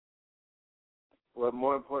night. Well,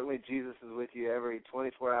 more importantly, Jesus is with you every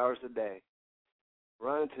 24 hours a day.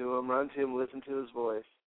 Run to Him, listen to His voice.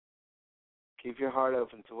 Keep your heart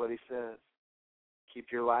open to what He says.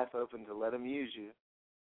 Keep your life open to let Him use you.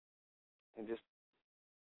 And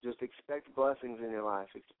just expect blessings in your life.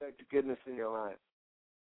 Expect goodness in your life.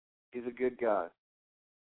 He's a good God.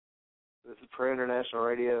 This is Prayer International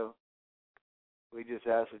Radio. We just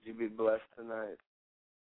ask that you be blessed tonight.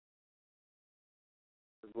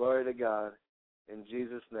 Glory to God. In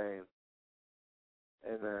Jesus' name,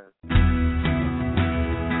 amen.